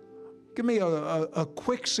 give me a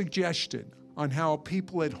quick suggestion on how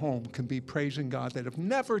people at home can be praising God that have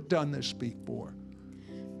never done this before.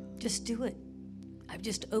 Just do it.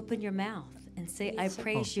 Just open your mouth and say, I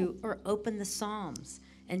praise you, or open the Psalms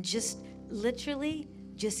and just literally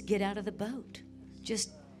just get out of the boat.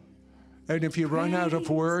 And if you run out of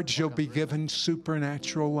words, you'll be given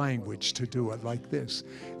supernatural language to do it like this.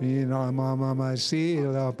 And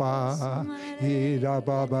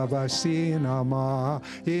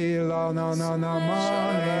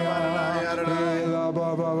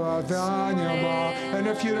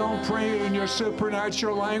if you don't pray in your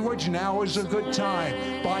supernatural language, now is a good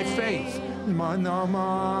time. By faith.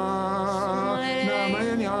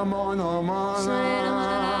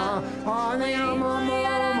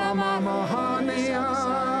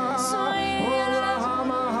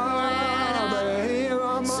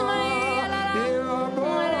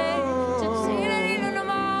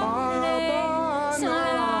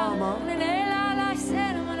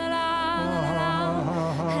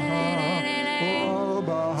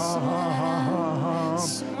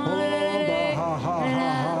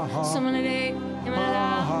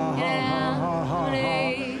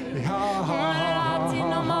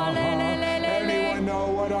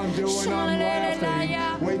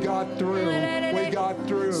 laughing. We got through. We got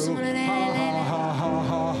through. Ha ha ha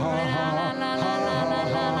ha ha ha ha.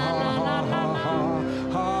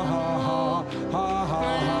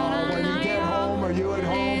 When you get home, are you at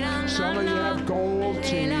home? Some of you have gold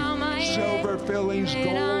teeth, silver fillings,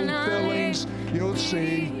 gold fillings. You'll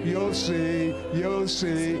see, you'll see, you'll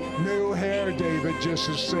see. New hair, David just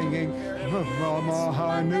is singing.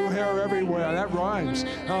 New hair everywhere. That rhymes.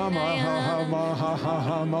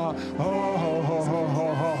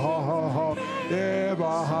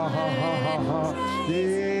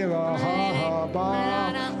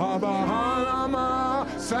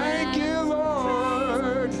 Thank you,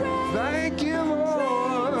 Lord. Thank you,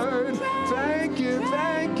 Lord. Thank you,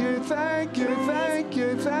 thank you, thank you, thank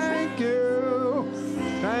you, thank you.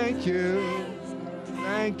 Thank you.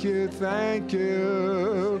 Thank you, thank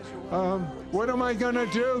you. What am I going to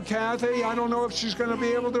do, Kathie? I don't know if she's going to be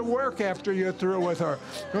able to work after you're through with her.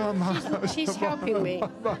 She's helping me.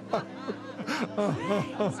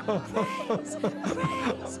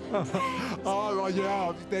 Oh,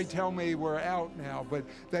 yeah, they tell me we're out now, but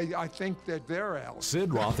I think that they're out.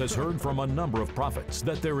 Sid Roth has heard from a number of prophets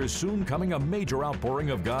that there is soon coming a major outpouring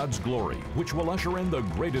of God's glory, which will usher in the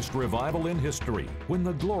greatest revival in history. When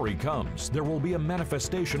the glory comes, there will be a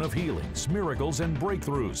manifestation of healings, miracles, and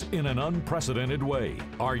breakthroughs in an unprecedented way.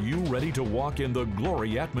 Are you ready to walk in the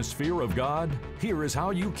glory atmosphere of God? Here is how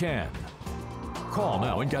you can. Call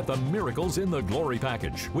now and get the Miracles in the Glory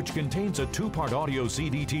package, which contains a 2-part audio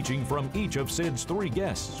CD teaching from each of Sid's 3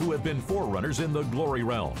 guests who have been forerunners in the glory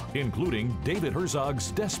realm, including David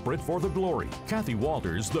Herzog's Desperate for the Glory, Kathie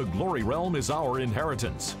Walters' The Glory Realm is Our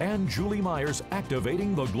Inheritance, and Julie Meyer's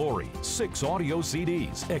Activating the Glory. 6 audio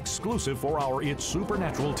CDs, exclusive for our It's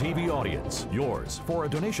Supernatural TV audience. Yours for a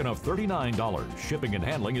donation of $39. Shipping and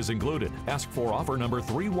handling is included. Ask for offer number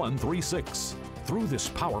 3136. Through this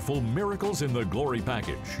powerful Miracles in the Glory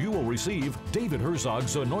package, you will receive David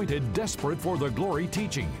Herzog's anointed Desperate for the Glory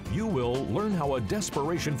teaching. You will learn how a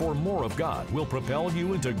desperation for more of God will propel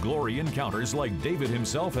you into glory encounters like David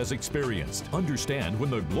himself has experienced. Understand when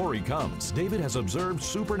the glory comes, David has observed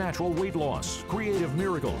supernatural weight loss, creative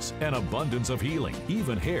miracles, and abundance of healing,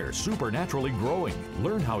 even hair supernaturally growing.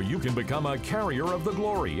 Learn how you can become a carrier of the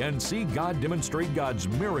glory and see God demonstrate God's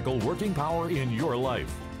miracle working power in your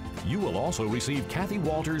life. You will also receive Kathie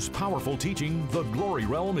Walters' powerful teaching, The Glory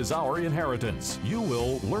Realm is Our Inheritance. You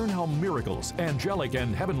will learn how miracles, angelic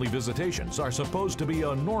and heavenly visitations are supposed to be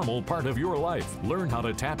a normal part of your life. Learn how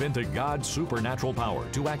to tap into God's supernatural power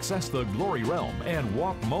to access the glory realm and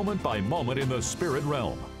walk moment by moment in the spirit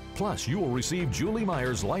realm. Plus, you will receive Julie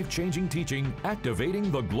Meyer's life-changing teaching,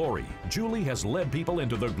 Activating the Glory. Julie has led people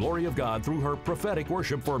into the glory of God through her prophetic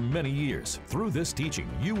worship for many years. Through this teaching,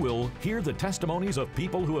 you will hear the testimonies of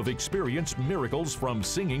people who have experienced miracles from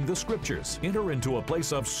singing the scriptures. Enter into a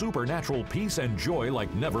place of supernatural peace and joy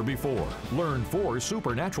like never before. Learn 4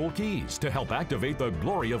 supernatural keys to help activate the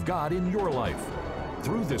glory of God in your life.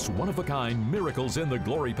 Through this one-of-a-kind Miracles in the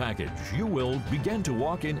Glory package, you will begin to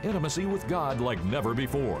walk in intimacy with God like never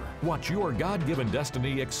before. Watch your God-given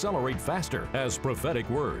destiny accelerate faster as prophetic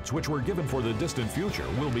words, which were given for the distant future,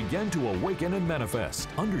 will begin to awaken and manifest.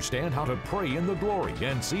 Understand how to pray in the glory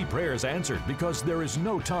and see prayers answered because there is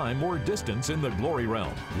no time or distance in the glory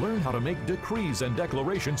realm. Learn how to make decrees and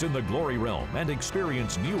declarations in the glory realm and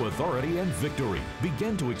experience new authority and victory.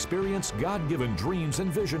 Begin to experience God-given dreams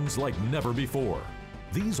and visions like never before.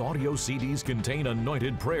 These audio CDs contain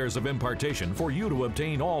anointed prayers of impartation for you to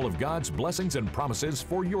obtain all of God's blessings and promises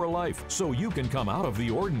for your life, so you can come out of the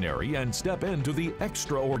ordinary and step into the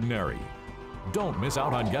extraordinary. Don't miss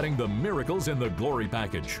out on getting the Miracles in the Glory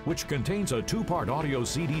package, which contains a 2-part audio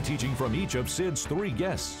CD teaching from each of Sid's 3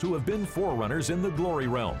 guests who have been forerunners in the glory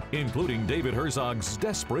realm, including David Herzog's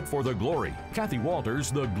Desperate for the Glory, Kathie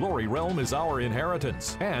Walters' The Glory Realm is Our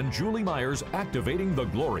Inheritance, and Julie Meyer's Activating the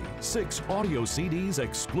Glory. 6 audio CDs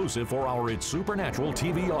exclusive for our It's Supernatural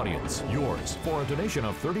TV audience. Yours for a donation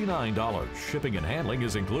of $39. Shipping and handling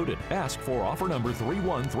is included. Ask for offer number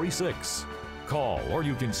 3136. Call or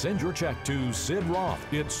you can send your check to Sid Roth.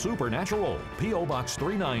 It's Supernatural. P.O. Box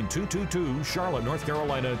 39222, Charlotte, North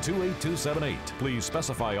Carolina 28278. Please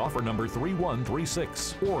specify offer number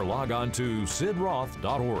 3136 or log on to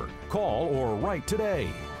sidroth.org. Call or write today.